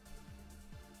is.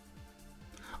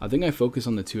 I think I focus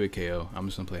on the 2-hit KO. I'm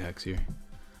just going to play hex here.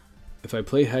 If I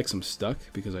play hex, I'm stuck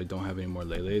because I don't have any more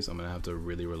Lele's. I'm going to have to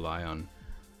really rely on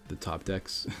the top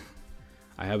decks.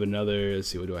 I have another... let's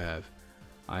see, what do I have?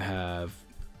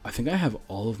 I think I have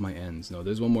all of my Ns. No,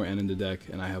 there's one more N in the deck,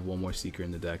 and I have one more Seeker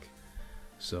in the deck.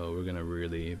 So we're going to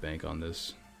really bank on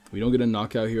this. We don't get a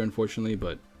knockout here, unfortunately,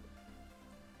 but...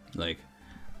 like...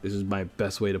 this is my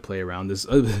best way to play around this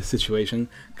situation,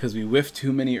 because we whiffed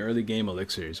too many early game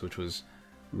elixirs, which was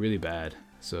really bad.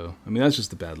 So, I mean, that's just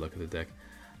the bad luck of the deck.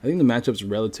 I think the matchup's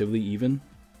relatively even,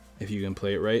 if you can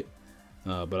play it right.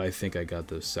 But I think I got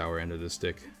the sour end of the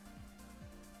stick.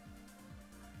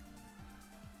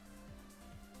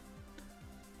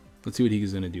 Let's see what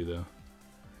he's gonna do though.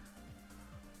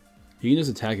 He can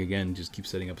just attack again and just keep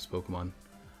setting up his Pokemon.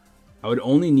 I would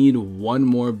only need one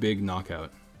more big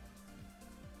knockout.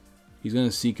 He's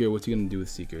gonna Seeker. What's he gonna do with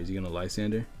Seeker? Is he gonna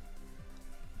Lysander?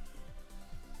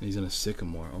 And he's gonna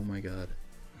Sycamore. Oh my god.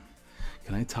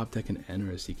 Can I top deck an N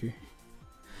or a Seeker?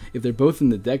 If they're both in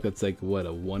the deck, that's like what,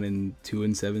 a 1 in 2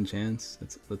 in 7 chance?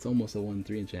 That's almost a 1 in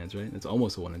 3 chance, right? That's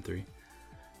almost a 1 in 3.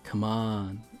 Come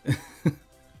on.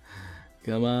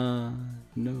 Come on.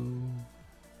 No.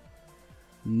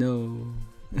 No.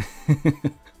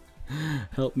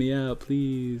 Help me out,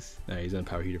 please. Alright, he's on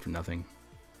Power Heater for nothing.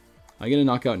 I get a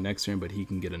knockout next turn, but he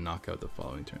can get a knockout the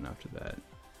following turn after that.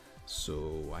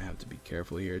 So I have to be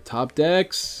careful here. Top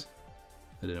decks.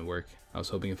 That didn't work. I was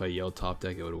hoping if I yelled top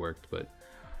deck it would have worked, but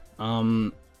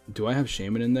do I have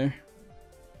Shaman in there?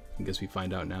 I guess we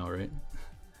find out now, right?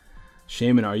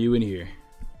 Shaman, are you in here?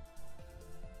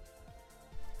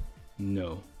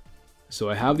 No. So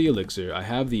I have the Elixir, I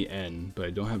have the N, but I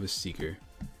don't have a Seeker.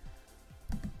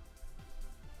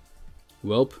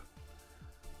 Welp.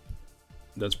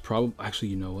 That's probably... Actually,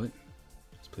 you know what?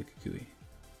 Let's play Kukui.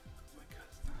 Oh my god,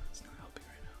 it's not helping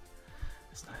right now.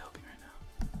 It's not helping right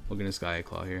now. We're going to Sky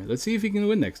Claw here. Let's see if he can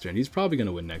win next turn. He's probably going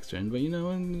to win next turn, but you know,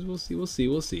 we'll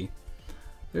see.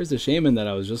 There's the Shaman that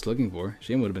I was just looking for.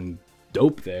 Shaman would have been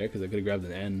dope there, because I could have grabbed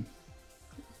an N.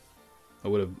 I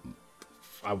would have...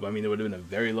 I mean, there would have been a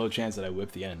very low chance that I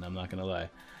whipped the N. I'm not gonna lie.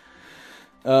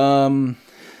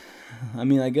 I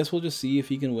mean, I guess we'll just see if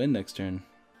he can win next turn.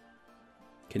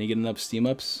 Can he get enough steam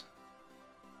ups?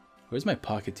 Where's my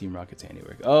Pocket Team Rocket's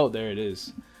handiwork? Oh, there it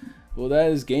is. Well, that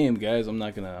is game, guys. I'm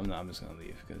just gonna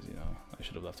leave because, you know, I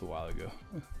should have left a while ago.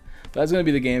 But that's gonna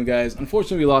be the game, guys.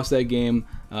 Unfortunately, we lost that game.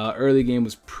 Early game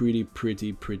was pretty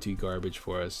garbage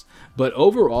for us. But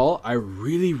overall, I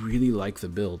really like the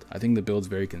build. I think the build's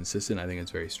very consistent. I think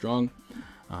it's very strong.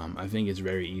 I think it's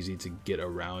very easy to get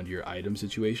around your item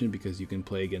situation because you can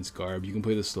play against Garb. You can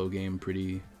play the slow game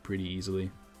pretty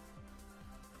easily.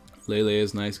 Lele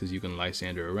is nice because you can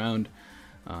Lysander around.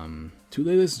 2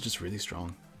 Leles is just really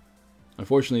strong.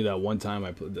 Unfortunately, that one time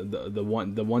the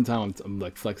one time I'm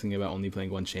like flexing about only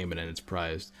playing 1 Shaman and it's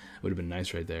prized. It would have been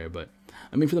nice right there, but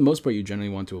I mean, for the most part, you generally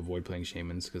want to avoid playing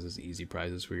Shamans because it's easy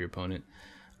prizes for your opponent.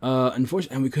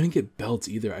 Unfortunately, and we couldn't get belts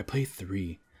either. I played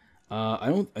 3.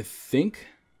 I think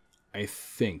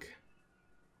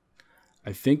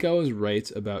I was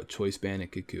right about Choice Band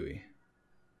and Kukui.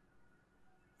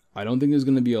 I don't think there's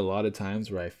going to be a lot of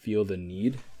times where I feel the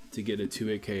need to get a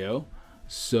 2-hit KO.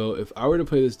 So if I were to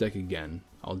play this deck again,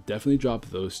 I'll definitely drop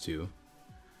those 2.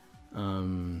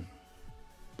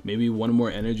 Maybe 1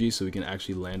 more energy so we can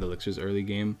actually land elixirs early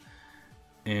game.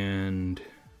 And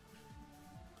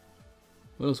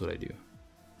what else would I do?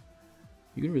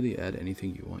 You can really add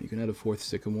anything you want. You can add a 4th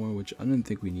Sycamore, which I didn't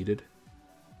think we needed.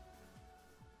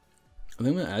 I think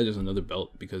I'm going to add just another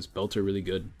belt because belts are really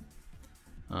good.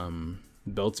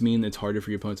 Belts mean it's harder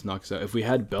for your opponent to knock us out. If we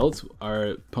had belts, our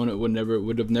opponent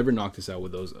would have never knocked us out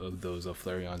with those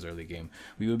Flareons early game.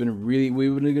 We would have been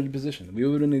in a good position. We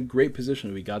would have been in a great position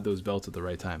if we got those belts at the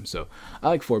right time. So I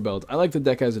like 4 belts. I like the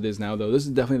deck as it is now, though. This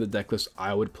is definitely the deck list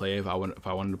I would play if I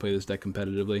wanted to play this deck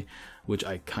competitively, which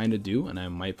I kind of do, and I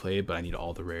might play it, but I need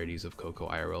all the rarities of Koko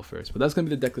IRL first. But that's gonna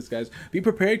be the deck list, guys. Be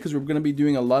prepared because we're gonna be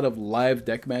doing a lot of live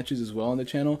deck matches as well on the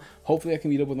channel. Hopefully, I can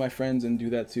meet up with my friends and do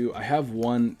that too. I have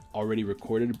one already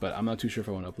recorded, but I'm not too sure if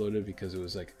I want to upload it because it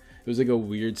was like a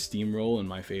weird steamroll in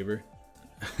my favor.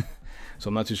 So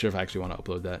I'm not too sure if I actually want to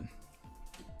upload that.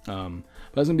 But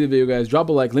that's gonna be the video, guys. Drop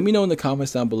a like. Let me know in the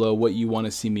comments down below what you want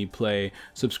to see me play.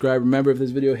 Subscribe. Remember, if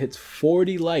this video hits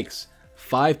 40 likes,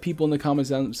 5 people in the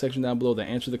comments section down below that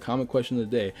answer the comment question of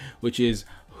the day, which is,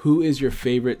 who is your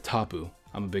favorite Tapu?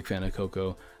 I'm a big fan of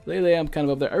Koko. Lele, I'm kind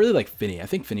of up there. I really like Finny. I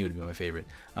think Finny would be my favorite.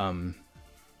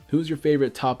 Who's your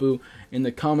favorite Tapu? In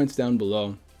the comments down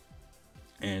below.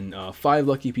 And 5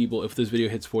 lucky people, if this video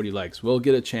hits 40 likes, will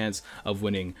get a chance of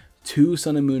winning 2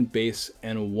 Sun and Moon base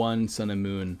and 1 Sun and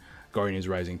Moon Guardians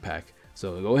Rising pack.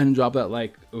 So go ahead and drop that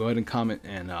like, go ahead and comment,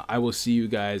 and I will see you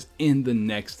guys in the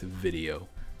next video.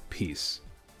 Peace.